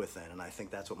to live within, and I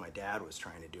think that's what my dad was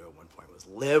trying to do at one point, was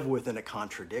live within a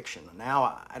contradiction. And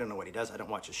now I don't know what he does. I don't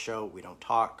watch his show. We don't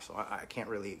talk, so I can't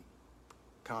really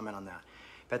comment on that.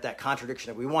 But that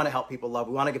contradiction, if we want to help people love,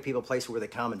 we want to give people a place where they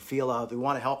come and feel loved, we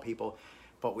want to help people,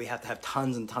 but we have to have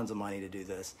tons and tons of money to do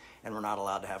this, and we're not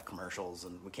allowed to have commercials,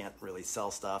 and we can't really sell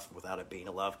stuff without it being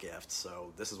a love gift,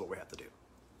 so this is what we have to do.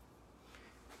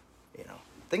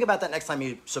 Think about that next time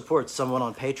you support someone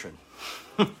on Patreon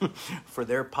for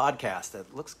their podcast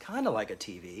that looks kind of like a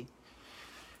TV.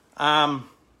 That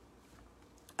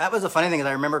was a funny thing, is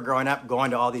I remember growing up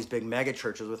going to all these big mega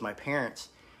churches with my parents,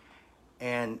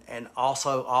 and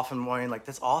also often wondering,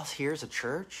 this all here's a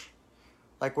church?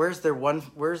 Where's their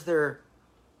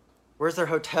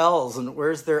hotels, and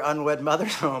where's their unwed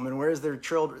mother's home, and where's their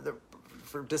children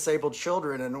for disabled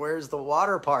children, and where's the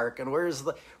water park, and where's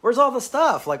all the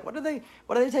stuff? What are they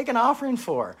taking offering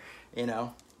for?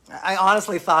 I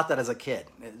honestly thought that as a kid.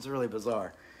 It's really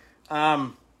bizarre.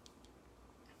 Let's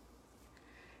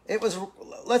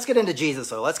get into Jesus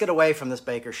though. Let's get away from this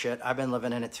Baker shit. I've been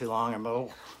living in it too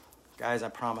long. Guys, I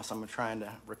promise I'm trying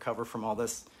to recover from all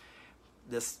this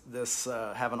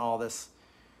having all this,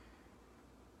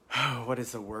 what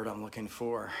is the word I'm looking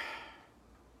for?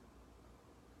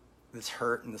 This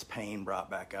hurt and this pain brought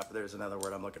back up. There's another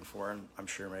word I'm looking for, and I'm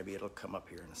sure maybe it'll come up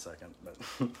here in a second, but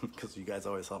because you guys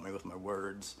always help me with my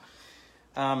words.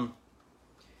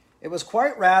 It was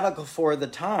quite radical for the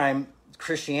time,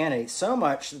 Christianity, so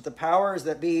much that the powers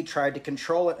that be tried to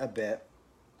control it a bit,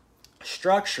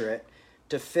 structure it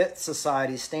to fit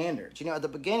society's standards. At the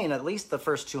beginning, at least the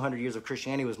first 200 years of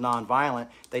Christianity was nonviolent.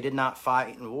 They did not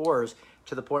fight in wars,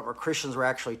 to the point where Christians were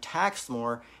actually taxed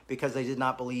more because they did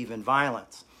not believe in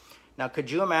violence. Now,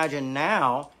 could you imagine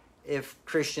now if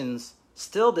Christians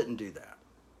still didn't do that?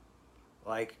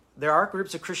 There are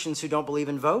groups of Christians who don't believe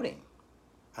in voting.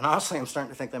 And honestly, I'm starting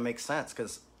to think that makes sense,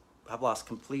 because I've lost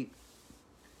complete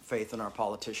faith in our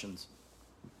politicians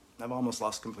I've almost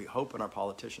lost complete hope in our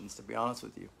politicians, to be honest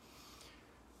with you.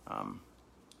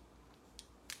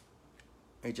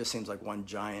 It just seems like one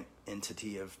giant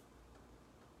entity of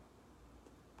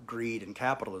greed and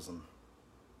capitalism.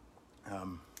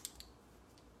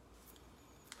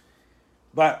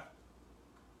 But,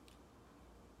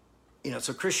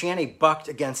 so Christianity bucked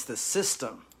against the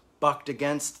system, bucked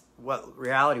against what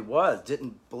reality was,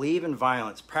 didn't believe in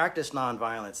violence, practiced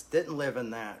nonviolence, didn't live in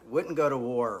that, wouldn't go to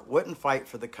war, wouldn't fight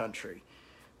for the country,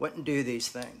 wouldn't do these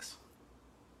things.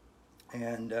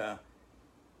 And,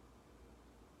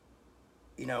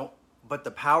 but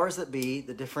the powers that be,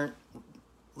 the different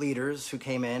leaders who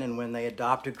came in, and when they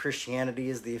adopted Christianity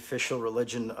as the official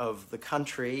religion of the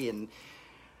country, and,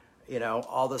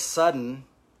 all of a sudden,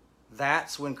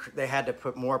 that's when they had to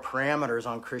put more parameters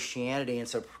on Christianity. And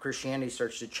so Christianity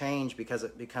starts to change because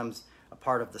it becomes a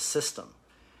part of the system.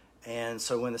 And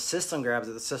so when the system grabs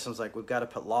it, the system's like, we've got to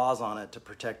put laws on it to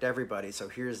protect everybody. So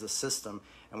here's the system,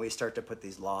 and we start to put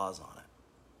these laws on it.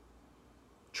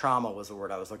 Trauma was the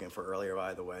word I was looking for earlier,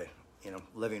 by the way.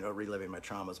 Living or reliving my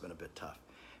trauma has been a bit tough.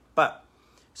 But,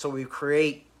 so we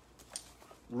create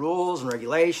rules and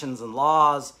regulations and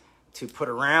laws to put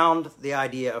around the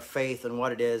idea of faith and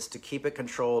what it is, to keep it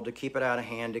controlled, to keep it out of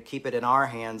hand, to keep it in our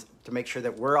hands, to make sure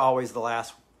that we're always the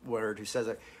last word who says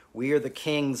it. We are the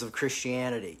kings of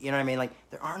Christianity. You know what I mean? Like,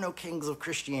 there are no kings of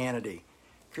Christianity.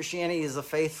 Christianity is a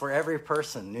faith for every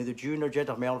person, neither Jew nor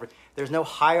Gentile, male nor female. There's no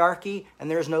hierarchy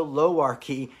and there's no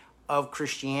lowarchy of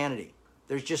Christianity.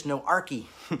 There's just no archy,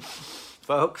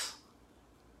 folks.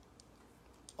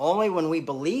 Only when we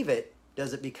believe it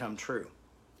does it become true.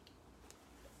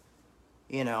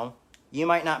 You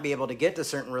might not be able to get to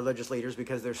certain religious leaders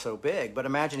because they're so big, but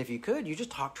imagine if you could, you just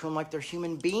talk to them like they're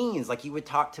human beings, like you would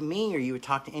talk to me or you would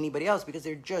talk to anybody else, because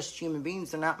they're just human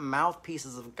beings. They're not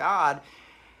mouthpieces of God,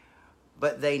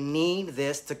 but they need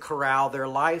this to corral their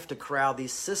life, to corral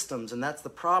these systems. And that's the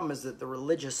problem, is that the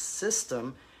religious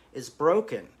system is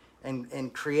broken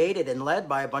and created and led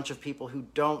by a bunch of people who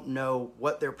don't know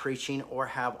what they're preaching, or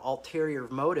have ulterior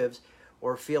motives,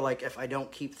 or feel like if I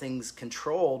don't keep things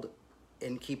controlled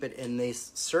and keep it in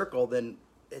this circle, then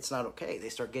it's not okay. They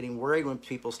start getting worried when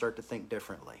people start to think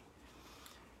differently.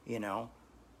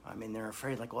 They're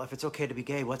afraid, like, well, if it's okay to be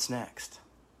gay, what's next?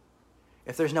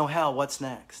 If there's no hell, what's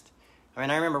next? I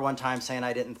remember one time saying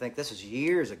I didn't think, this was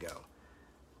years ago,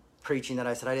 preaching that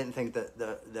I said I didn't think that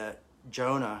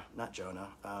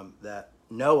that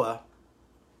Noah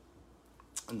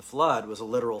and the flood was a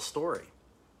literal story.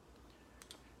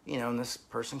 And this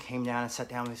person came down and sat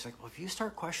down and he's like, well, if you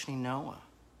start questioning Noah,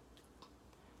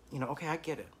 okay, I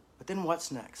get it. But then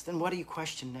what's next? Then what do you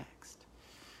question next?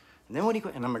 And then what do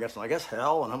you, and I guess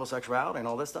hell and homosexuality and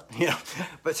all this stuff,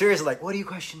 But seriously, like, what do you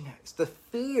question next? The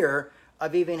fear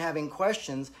of even having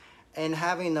questions and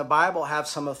having the Bible have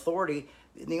some authority.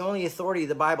 The only authority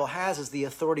the Bible has is the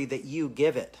authority that you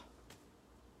give it.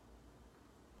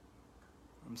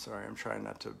 I'm sorry, I'm trying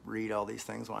not to read all these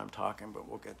things while I'm talking, but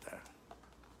we'll get there.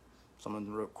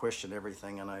 Someone wrote, question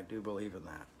everything, and I do believe in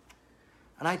that.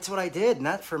 And that's what I did, and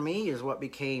that for me is what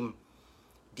became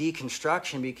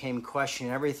deconstruction, became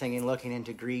questioning everything and looking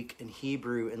into Greek and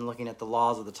Hebrew and looking at the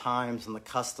laws of the times and the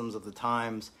customs of the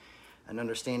times and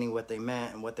understanding what they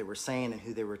meant and what they were saying and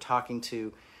who they were talking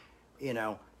to,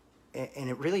 and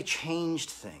it really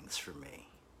changed things for me.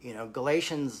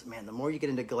 Galatians, man, the more you get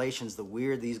into Galatians, the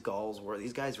weird these Gauls were.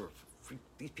 These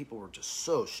people were just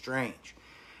so strange,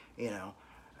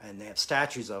 and they have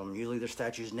statues of them. Usually they're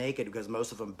statues naked because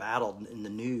most of them battled in the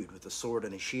nude with a sword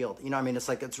and a shield.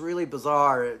 It's really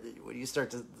bizarre when you start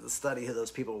to study who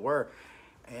those people were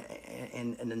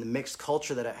and in the mixed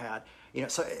culture that it had.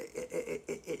 So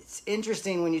it's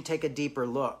interesting when you take a deeper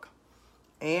look.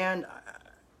 And,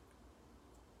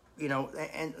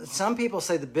 and some people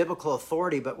say the biblical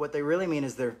authority, but what they really mean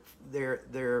is the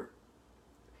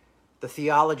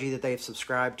theology that they've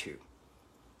subscribed to.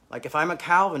 Like if I'm a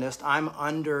Calvinist, I'm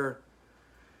under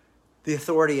the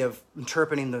authority of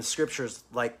interpreting the scriptures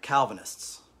like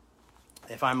Calvinists.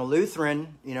 If I'm a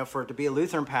Lutheran, for it to be a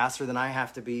Lutheran pastor, then I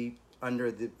have to be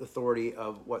under the authority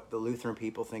of what the Lutheran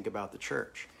people think about the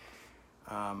church.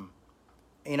 And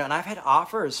I've had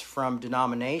offers from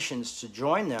denominations to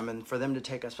join them and for them to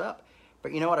take us up.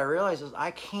 But what I realize is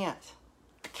I can't.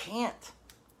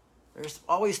 There's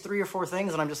always 3 or 4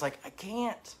 things and I'm just like, I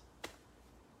can't.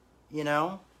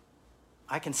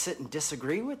 I can sit and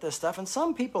disagree with this stuff, and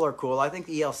some people are cool. I think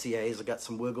the ELCA's got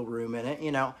some wiggle room in it,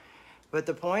 But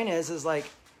the point is like,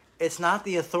 it's not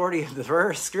the authority of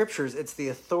the scriptures, it's the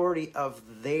authority of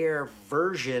their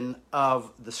version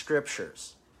of the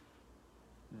scriptures.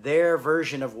 their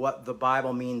version of what the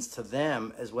Bible means to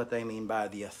them is what they mean by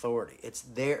the authority. It's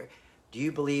their, do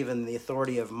you believe in the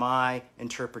authority of my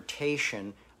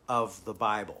interpretation of the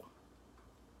Bible?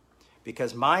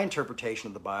 Because my interpretation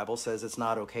of the Bible says it's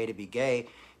not okay to be gay,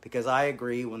 because I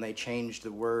agree when they changed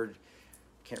the word,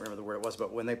 can't remember the word it was,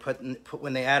 but when they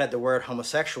when they added the word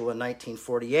homosexual in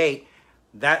 1948,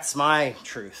 that's my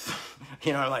truth.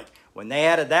 You know, like when they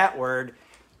added that word,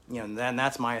 you know, then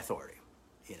that's my authority.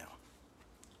 You know,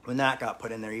 when that got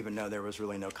put in there, even though there was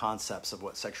really no concepts of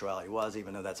what sexuality was,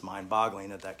 even though that's mind-boggling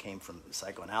that came from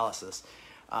psychoanalysis,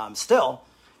 still,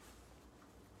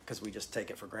 because we just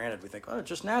take it for granted, we think, oh, it's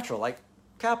just natural, like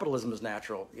capitalism is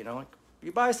natural. You know, like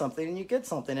you buy something and you get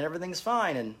something and everything's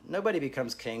fine, and nobody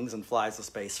becomes kings and flies to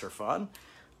space for fun.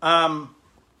 You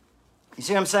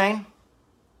see what I'm saying?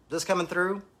 This coming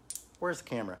through? Where's the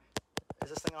camera? Is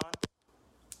this thing on?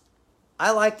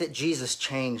 I like that Jesus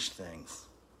changed things.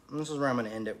 And this is where I'm going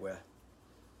to end it with.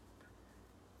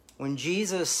 When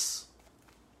Jesus...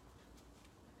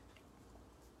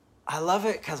 I love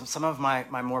it because some of my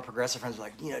more progressive friends are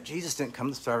like, you know, Jesus didn't come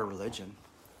to start a religion.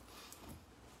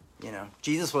 You know,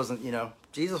 Jesus wasn't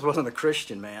a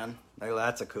Christian, man. Like,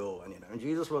 that's a cool one, you know.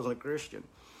 Jesus wasn't a Christian.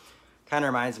 Kind of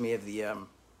reminds me of the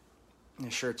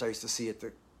shirts I used to see at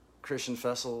the Christian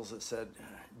festivals that said,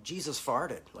 Jesus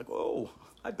farted. Like, oh,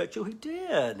 I bet you he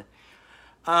did.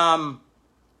 And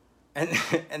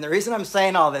the reason I'm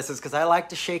saying all this is because I like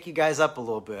to shake you guys up a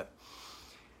little bit.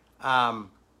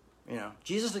 You know,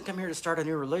 Jesus didn't come here to start a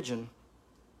new religion.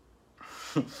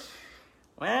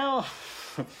 Well,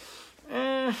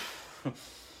 well,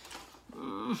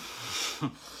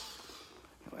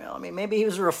 I mean, maybe he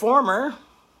was a reformer,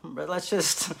 but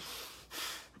let's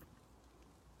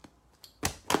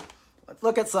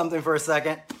look at something for a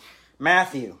second.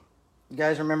 Matthew. You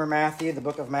guys remember Matthew, the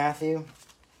book of Matthew?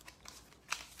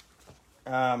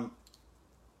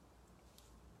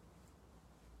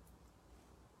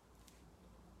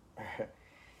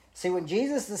 See, when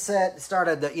Jesus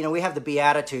started, we have the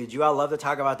Beatitudes. You all love to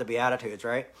talk about the Beatitudes,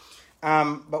 right?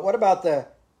 But what about the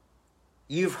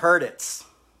you've heard it's?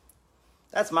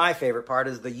 That's my favorite part,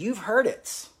 is the you've heard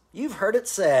it's. You've heard it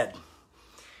said.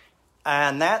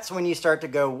 And that's when you start to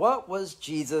go, what was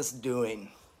Jesus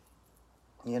doing?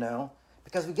 You know?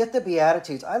 Because we get the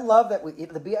Beatitudes. I love that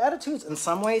the Beatitudes in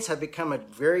some ways have become a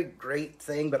very great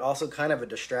thing, but also kind of a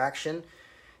distraction.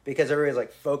 Because everybody's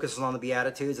like focuses on the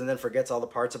Beatitudes and then forgets all the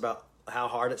parts about how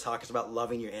hard it talks about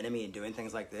loving your enemy and doing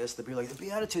things like this. They'll be like, the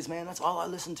Beatitudes, man, that's all I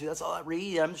listen to. That's all I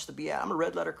read. I'm a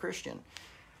red letter Christian.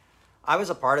 I was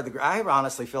a part of I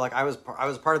honestly feel like I was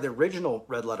part of the original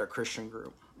red letter Christian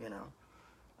group, you know.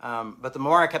 But the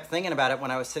more I kept thinking about it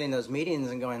when I was sitting in those meetings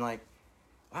and going like,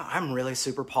 wow, I'm really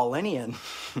super Paulinian.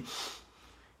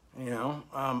 You know,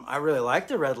 I really like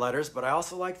the red letters, but I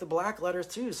also like the black letters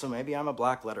too. So maybe I'm a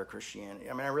black letter Christianity.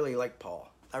 I mean, I really like Paul.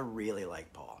 I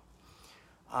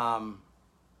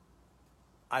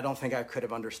don't think I could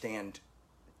have understand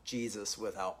Jesus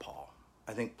without Paul.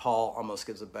 I think Paul almost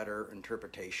gives a better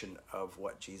interpretation of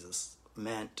what Jesus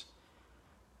meant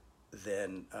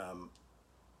than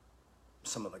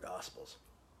some of the Gospels.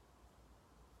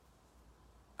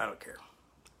 I don't care.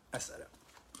 I said it.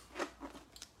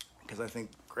 Because I think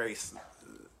grace,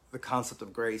 the concept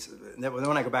of grace,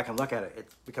 when I go back and look at it, it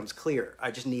becomes clear.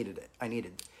 I just needed it. I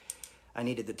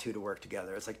needed the two to work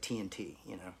together. It's like TNT,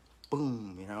 you know.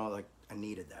 Boom, you know, like I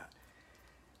needed that.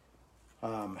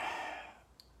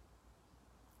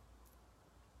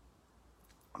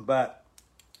 But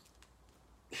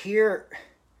here,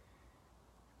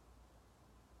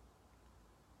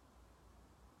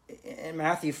 in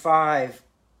Matthew 5,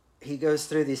 he goes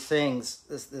through these things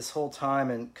this whole time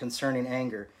and concerning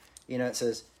anger. You know, it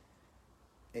says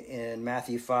in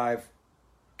Matthew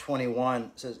 5:21,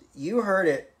 it says, you heard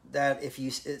it that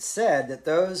it said that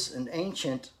those in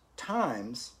ancient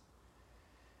times,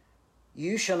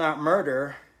 you shall not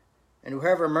murder, and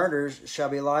whoever murders shall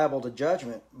be liable to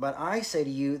judgment. But I say to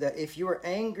you that if you are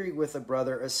angry with a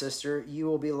brother or sister, you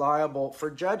will be liable for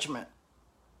judgment.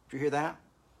 Did you hear that?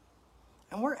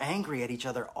 And we're angry at each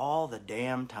other all the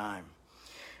damn time.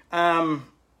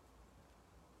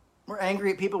 We're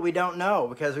angry at people we don't know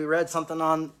because we read something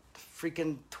on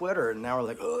freaking Twitter and now we're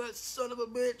like, oh, that son of a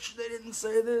bitch, they didn't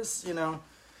say this, you know.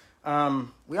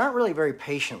 We aren't really very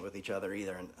patient with each other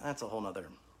either, and that's a whole nother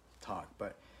talk.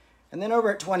 And then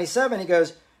over at 27, he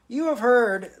goes, you have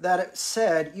heard that it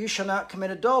said, you shall not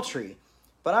commit adultery.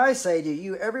 But I say to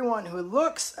you, everyone who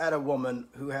looks at a woman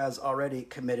who has already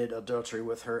committed adultery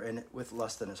with her and with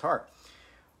lust in his heart.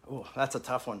 Oh, that's a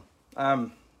tough one.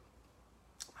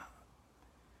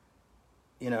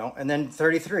 And then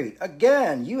 33,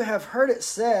 again, you have heard it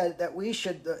said that we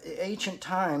should, the ancient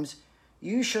times,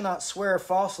 you shall not swear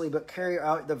falsely, but carry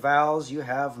out the vows you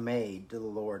have made to the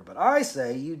Lord. But I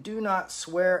say, you do not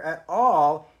swear at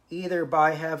all, either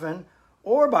by heaven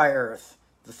or by earth,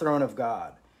 the throne of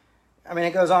God. I mean,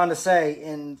 it goes on to say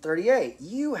in 38,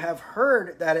 you have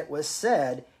heard that it was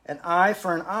said, an eye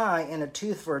for an eye and a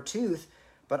tooth for a tooth.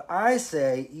 But I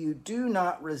say, you do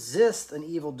not resist an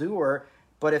evildoer,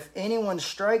 but if anyone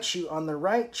strikes you on the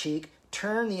right cheek,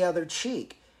 turn the other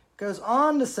cheek. Goes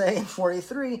on to say in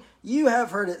 43, you have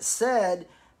heard it said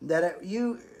that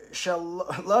you shall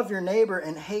love your neighbor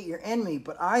and hate your enemy.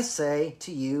 But I say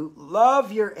to you,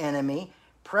 love your enemy,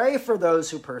 pray for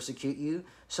those who persecute you,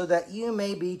 so that you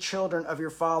may be children of your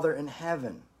Father in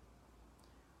heaven.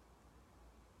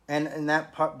 And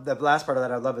that part, the last part of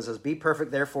that I love, is says, be perfect,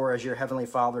 therefore, as your heavenly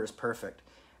Father is perfect.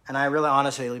 And I really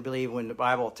honestly believe when the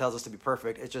Bible tells us to be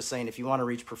perfect, it's just saying if you want to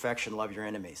reach perfection, love your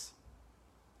enemies.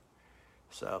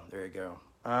 So there you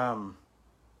go.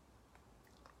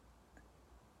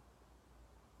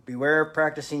 Beware of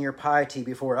practicing your piety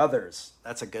before others.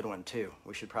 That's a good one too.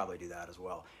 We should probably do that as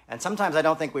well. And sometimes I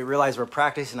don't think we realize we're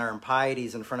practicing our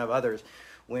impieties in front of others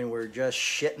when we're just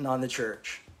shitting on the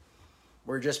church.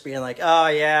 We're just being like, oh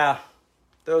yeah,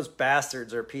 those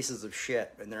bastards are pieces of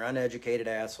shit and they're uneducated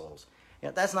assholes.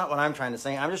 That's not what I'm trying to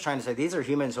say. I'm just trying to say these are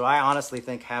humans who I honestly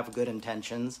think have good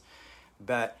intentions,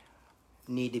 but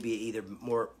need to be either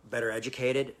better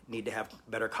educated, need to have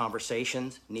better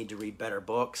conversations, need to read better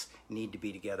books, need to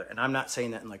be together. And I'm not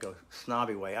saying that in like a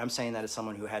snobby way. I'm saying that as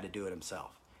someone who had to do it himself,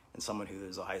 and someone who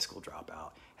is a high school dropout,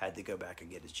 had to go back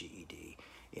and get his GED.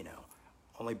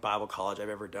 Only Bible college I've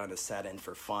ever done is sat in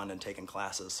for fun and taken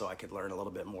classes so I could learn a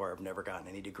little bit more. I've never gotten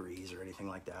any degrees or anything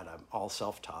like that. I'm all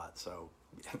self-taught, so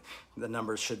the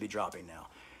numbers should be dropping now.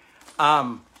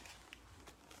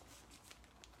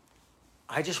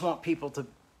 I just want people to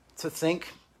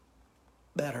think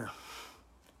better,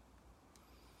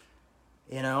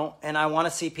 and I want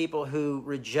to see people who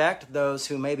reject those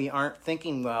who maybe aren't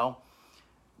thinking well,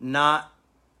 not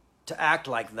to act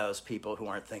like those people who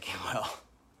aren't thinking well.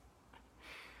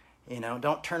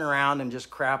 Don't turn around and just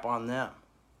crap on them.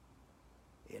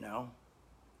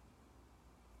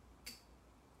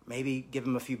 Maybe give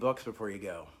them a few books before you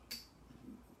go.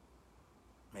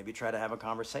 Maybe try to have a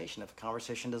conversation. If the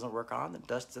conversation doesn't work on,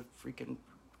 then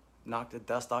knock the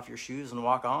dust off your shoes and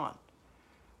walk on.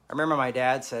 I remember my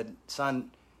dad said,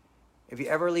 son, if you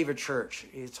ever leave a church,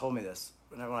 he told me this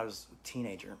when I was a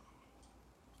teenager.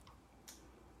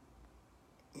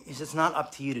 He said, it's not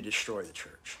up to you to destroy the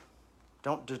church.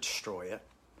 Don't destroy it.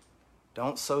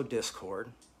 Don't sow discord.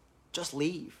 Just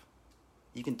leave.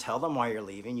 You can tell them why you're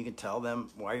leaving. You can tell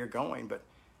them why you're going, but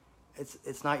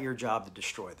it's not your job to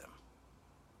destroy them.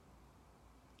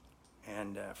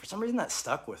 And for some reason that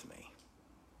stuck with me.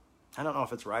 I don't know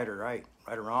if it's right or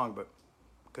wrong, but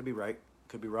could be right,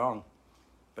 could be wrong,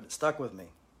 but it stuck with me.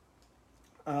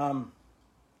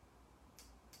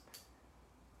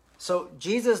 So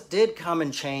Jesus did come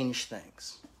and change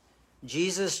things.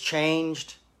 Jesus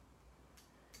changed.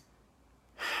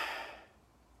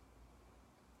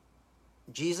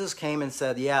 Jesus came and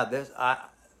said,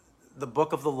 the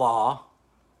book of the law,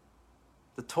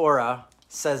 the Torah,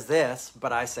 says this,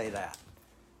 but I say that.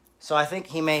 So I think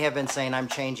he may have been saying, I'm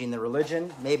changing the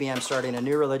religion. Maybe I'm starting a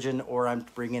new religion, or I'm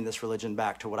bringing this religion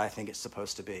back to what I think it's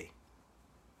supposed to be.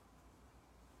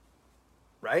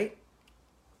 Right?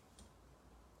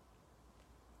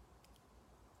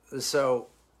 So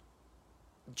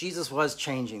Jesus was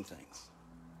changing things.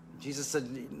 Jesus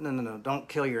said, no, don't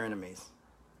kill your enemies.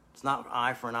 It's not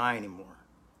eye for an eye anymore.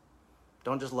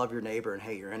 Don't just love your neighbor and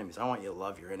hate your enemies. I want you to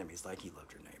love your enemies like you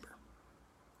loved your neighbor.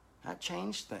 That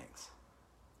changed things.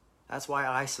 That's why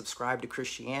I subscribe to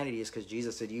Christianity, is because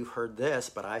Jesus said, you've heard this,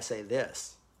 but I say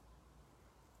this.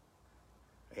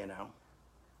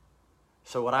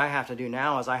 So what I have to do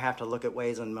now is I have to look at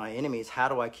ways on my enemies. How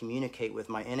do I communicate with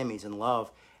my enemies in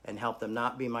love and help them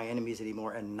not be my enemies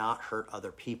anymore and not hurt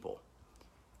other people?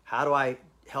 How do I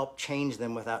help change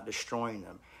them without destroying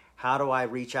them? How do I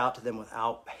reach out to them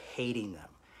without hating them?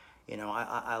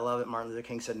 I love it. Martin Luther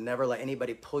King said, never let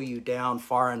anybody pull you down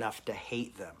far enough to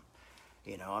hate them.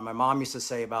 And my mom used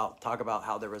to talk about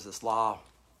how there was this law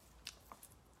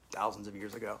thousands of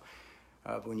years ago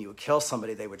of when you would kill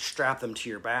somebody, they would strap them to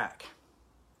your back.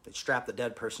 They'd strap the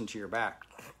dead person to your back,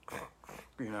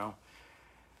 and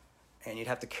you'd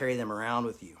have to carry them around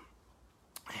with you.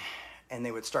 And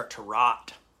they would start to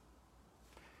rot.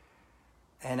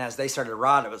 And as they started to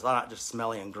rot, it was not just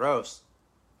smelly and gross.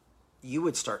 You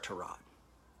would start to rot.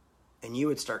 And you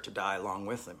would start to die along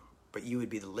with them. But you would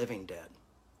be the living dead.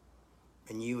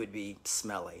 and you would be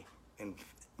smelly and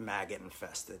maggot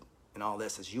infested and all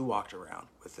this as you walked around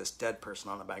with this dead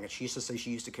person on the back. And she used to say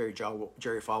she used to carry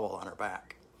Jerry Falwell on her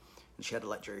back, and she had to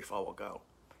let Jerry Falwell go.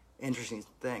 Interesting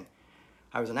thing.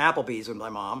 I was in Applebee's with my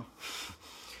mom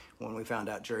when we found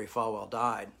out Jerry Falwell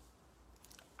died.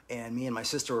 And me and my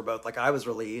sister were both, like, I was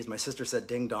relieved. My sister said,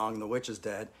 ding dong, the witch is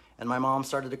dead. And my mom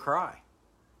started to cry.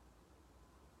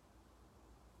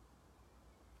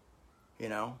 You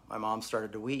know, my mom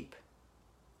started to weep.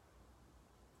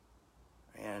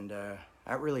 And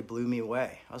that really blew me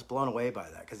away. I was blown away by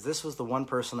that, because this was the one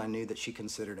person I knew that she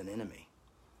considered an enemy,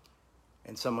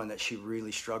 and someone that she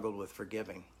really struggled with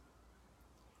forgiving.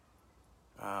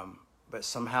 But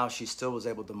somehow she still was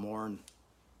able to mourn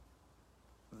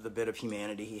the bit of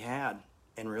humanity he had,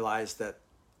 and realized that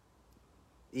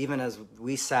even as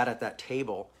we sat at that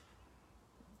table,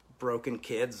 broken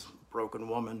kids, broken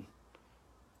woman,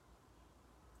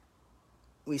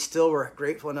 we still were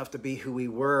grateful enough to be who we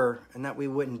were, and that we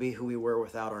wouldn't be who we were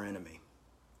without our enemy.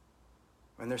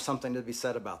 And there's something to be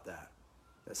said about that.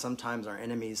 That sometimes our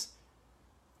enemies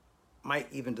might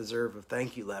even deserve a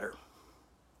thank you letter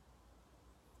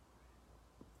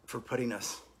for putting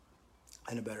us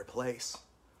in a better place,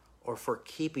 or for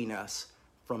keeping us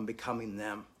from becoming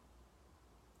them.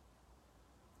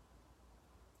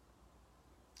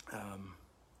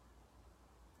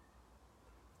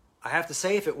 I have to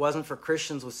say, if it wasn't for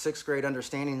Christians with sixth grade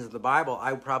understandings of the Bible,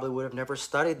 I probably would have never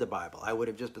studied the Bible. I would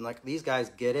have just been like, these guys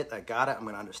get it, I got it, I'm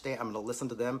going to understand, I'm going to listen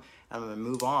to them, and I'm going to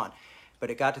move on. But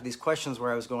it got to these questions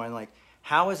where I was going like,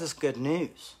 how is this good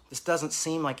news? This doesn't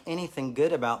seem like anything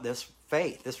good about this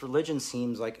faith. This religion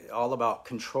seems like all about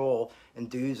control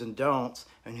and do's and don'ts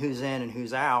and who's in and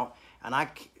who's out. And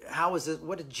how is it,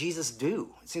 what did Jesus do?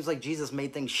 It seems like Jesus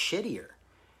made things shittier,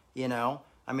 you know?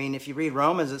 I mean, if you read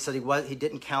Romans, it said he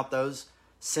didn't count those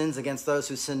sins against those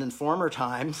who sinned in former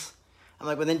times. I'm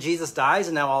like, well, then Jesus dies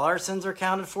and now all our sins are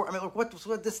counted for. I mean, like,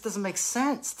 what this doesn't make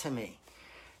sense to me.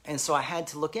 And so I had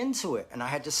to look into it, and I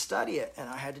had to study it, and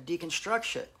I had to deconstruct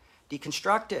shit.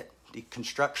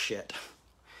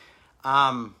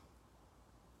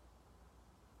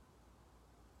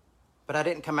 But I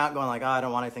didn't come out going like, oh, I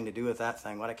don't want anything to do with that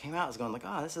thing. What I came out was going like,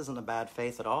 oh, this isn't a bad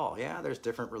faith at all. Yeah, there's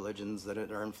different religions that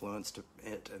are influenced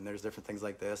it, and there's different things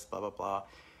like this, blah, blah, blah.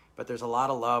 But there's a lot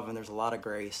of love, and there's a lot of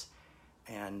grace.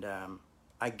 And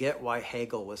I get why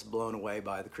Hegel was blown away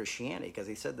by the Christianity, because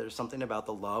he said there's something about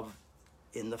the love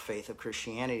in the faith of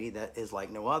Christianity that is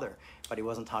like no other. But he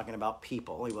wasn't talking about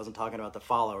people. He wasn't talking about the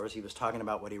followers. He was talking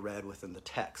about what he read within the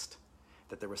text,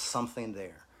 that there was something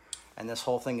there. And this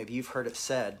whole thing of, you've heard it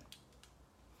said,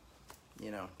 you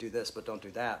know, do this, but don't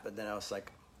do that. But then I was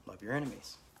like, love your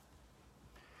enemies.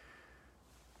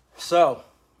 So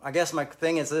I guess my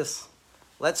thing is this.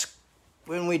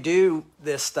 When we do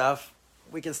this stuff,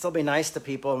 we can still be nice to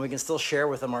people, and we can still share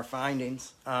with them our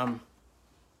findings.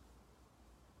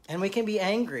 And we can be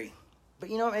angry. But,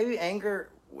 you know, maybe anger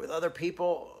with other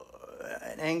people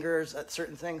and anger at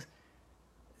certain things,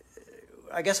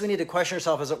 I guess we need to question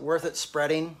ourselves, is it worth it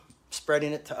spreading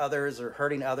it to others, or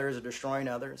hurting others, or destroying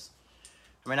others?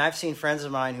 I mean, I've seen friends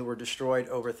of mine who were destroyed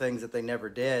over things that they never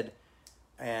did,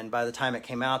 and by the time it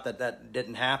came out that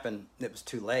didn't happen, it was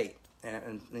too late.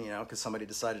 And you know, because somebody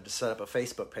decided to set up a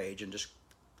Facebook page and just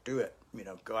do it, you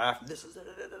know, go after this,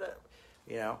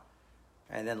 you know.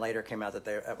 And then later came out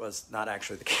that was not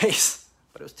actually the case,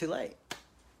 but it was too late.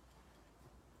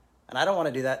 And I don't want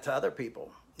to do that to other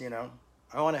people, you know.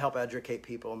 I want to help educate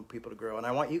people and people to grow. And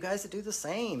I want you guys to do the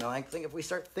same. And I think if we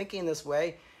start thinking this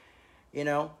way, you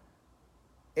know,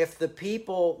 if the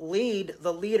people lead,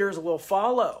 the leaders will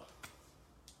follow.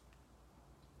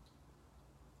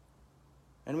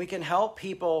 And we can help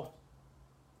people,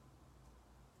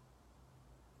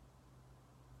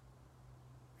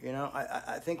 you know,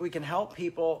 I think we can help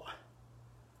people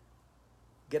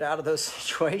get out of those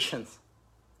situations.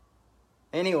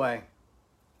 Anyway,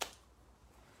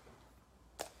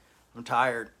 I'm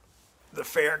tired. The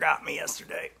fair got me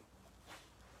yesterday.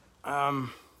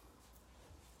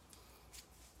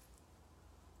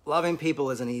 Loving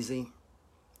people isn't easy,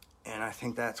 and I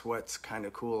think that's what's kind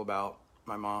of cool about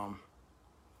my mom,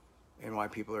 and why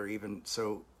people are even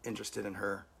so interested in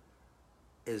her,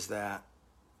 is that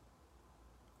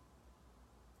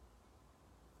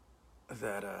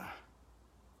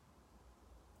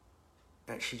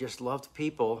she just loved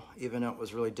people, even though it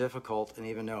was really difficult, and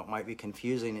even though it might be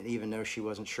confusing, and even though she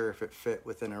wasn't sure if it fit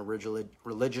within her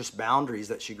religious boundaries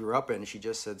that she grew up in. She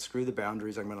just said, screw the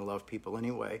boundaries, I'm going to love people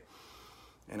anyway,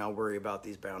 and I'll worry about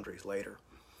these boundaries later.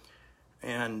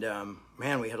 And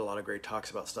man, we had a lot of great talks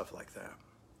about stuff like that.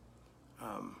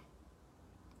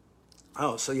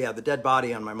 Oh, so yeah, the dead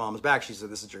body on my mom's back, she said,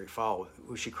 this is Jerry Falwell.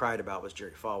 Who she cried about was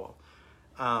Jerry Falwell.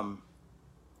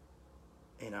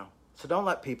 So don't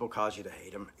let people cause you to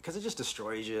hate him, because it just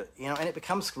destroys you, and it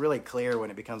becomes really clear when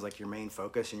it becomes like your main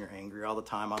focus and you're angry all the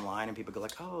time online and people go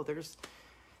like, oh, there's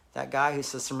that guy who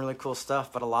says some really cool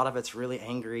stuff, but a lot of it's really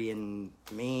angry and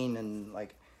mean. And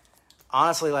like,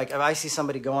 honestly, like if I see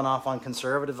somebody going off on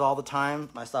conservatives all the time,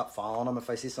 I stop following them. If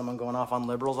I see someone going off on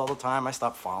liberals all the time, I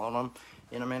stop following them.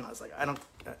 You know what I mean? I was like, I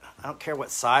don't care what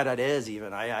side it is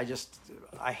even. I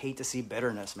hate to see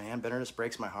bitterness, man. Bitterness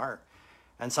breaks my heart.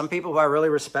 And some people who I really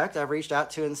respect, I've reached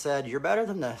out to and said, you're better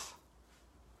than this.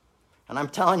 And I'm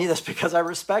telling you this because I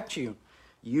respect you.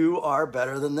 You are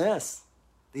better than this.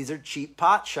 These are cheap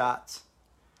pot shots.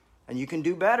 And you can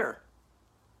do better.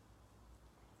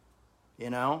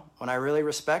 When I really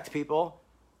respect people,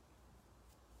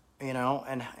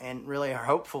 and really are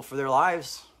hopeful for their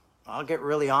lives, I'll get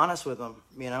really honest with them.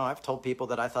 I've told people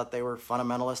that I thought they were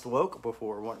fundamentalist woke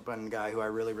before. One guy who I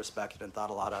really respected and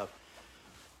thought a lot of.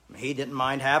 He didn't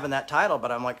mind having that title,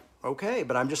 but I'm like, okay,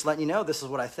 but I'm just letting you know this is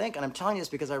what I think, and I'm telling you this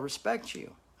because I respect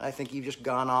you. I think you've just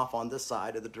gone off on this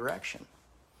side of the direction.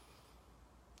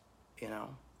 Because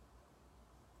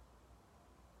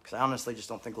I honestly just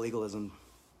don't think legalism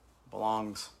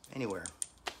belongs anywhere.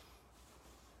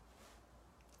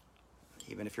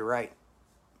 Even if you're right.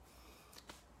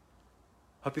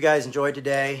 Hope you guys enjoyed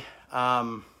today.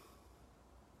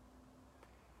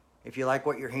 If you like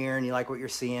what you're hearing, you like what you're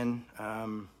seeing,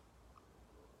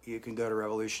 you can go to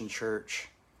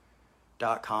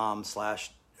revolutionchurch.com/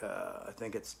 I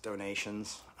think it's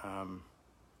donations,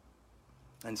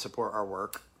 and support our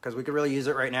work, because we could really use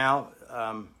it right now.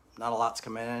 Not a lot's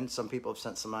coming in. Some people have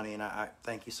sent some money, and I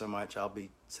thank you so much. I'll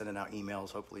be sending out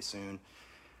emails hopefully soon.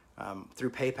 Through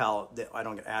PayPal, I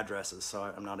don't get addresses, so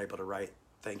I'm not able to write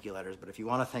thank you letters. But if you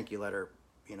want a thank you letter,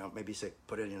 maybe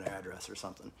put it in an address or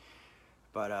something.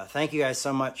 But thank you guys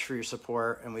so much for your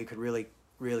support, and we could really,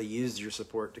 really use your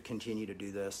support to continue to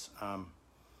do this. I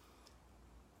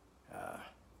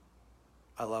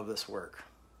love this work,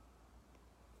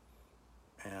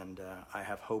 and I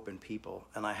have hope in people,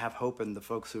 and I have hope in the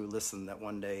folks who listen that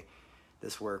one day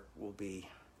this work will be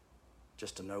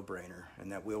just a no-brainer,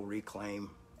 and that we'll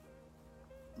reclaim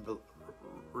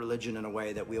religion in a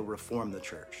way that we'll reform the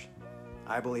church.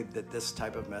 I believe that this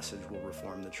type of message will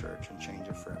reform the church and change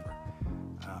it forever.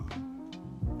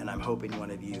 And I'm hoping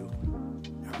one of you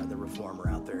are the reformer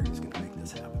out there who's going to make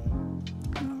this happen.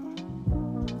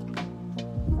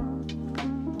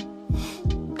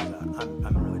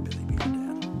 I'm really busy being a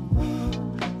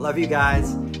dad. Love you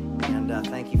guys, and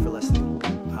thank you for listening.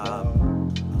 I'll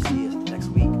see you next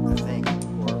week, I think,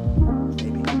 or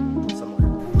maybe somewhere.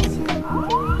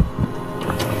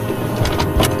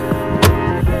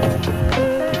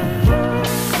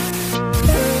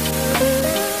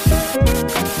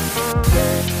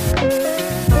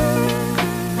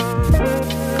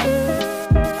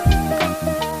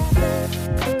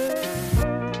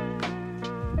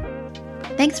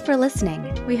 Thanks for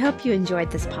listening. We hope you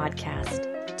enjoyed this podcast.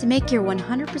 To make your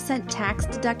 100%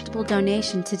 tax-deductible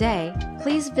donation today,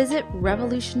 please visit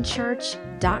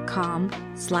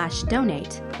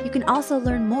revolutionchurch.com/donate. You can also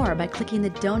learn more by clicking the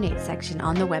donate section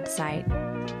on the website.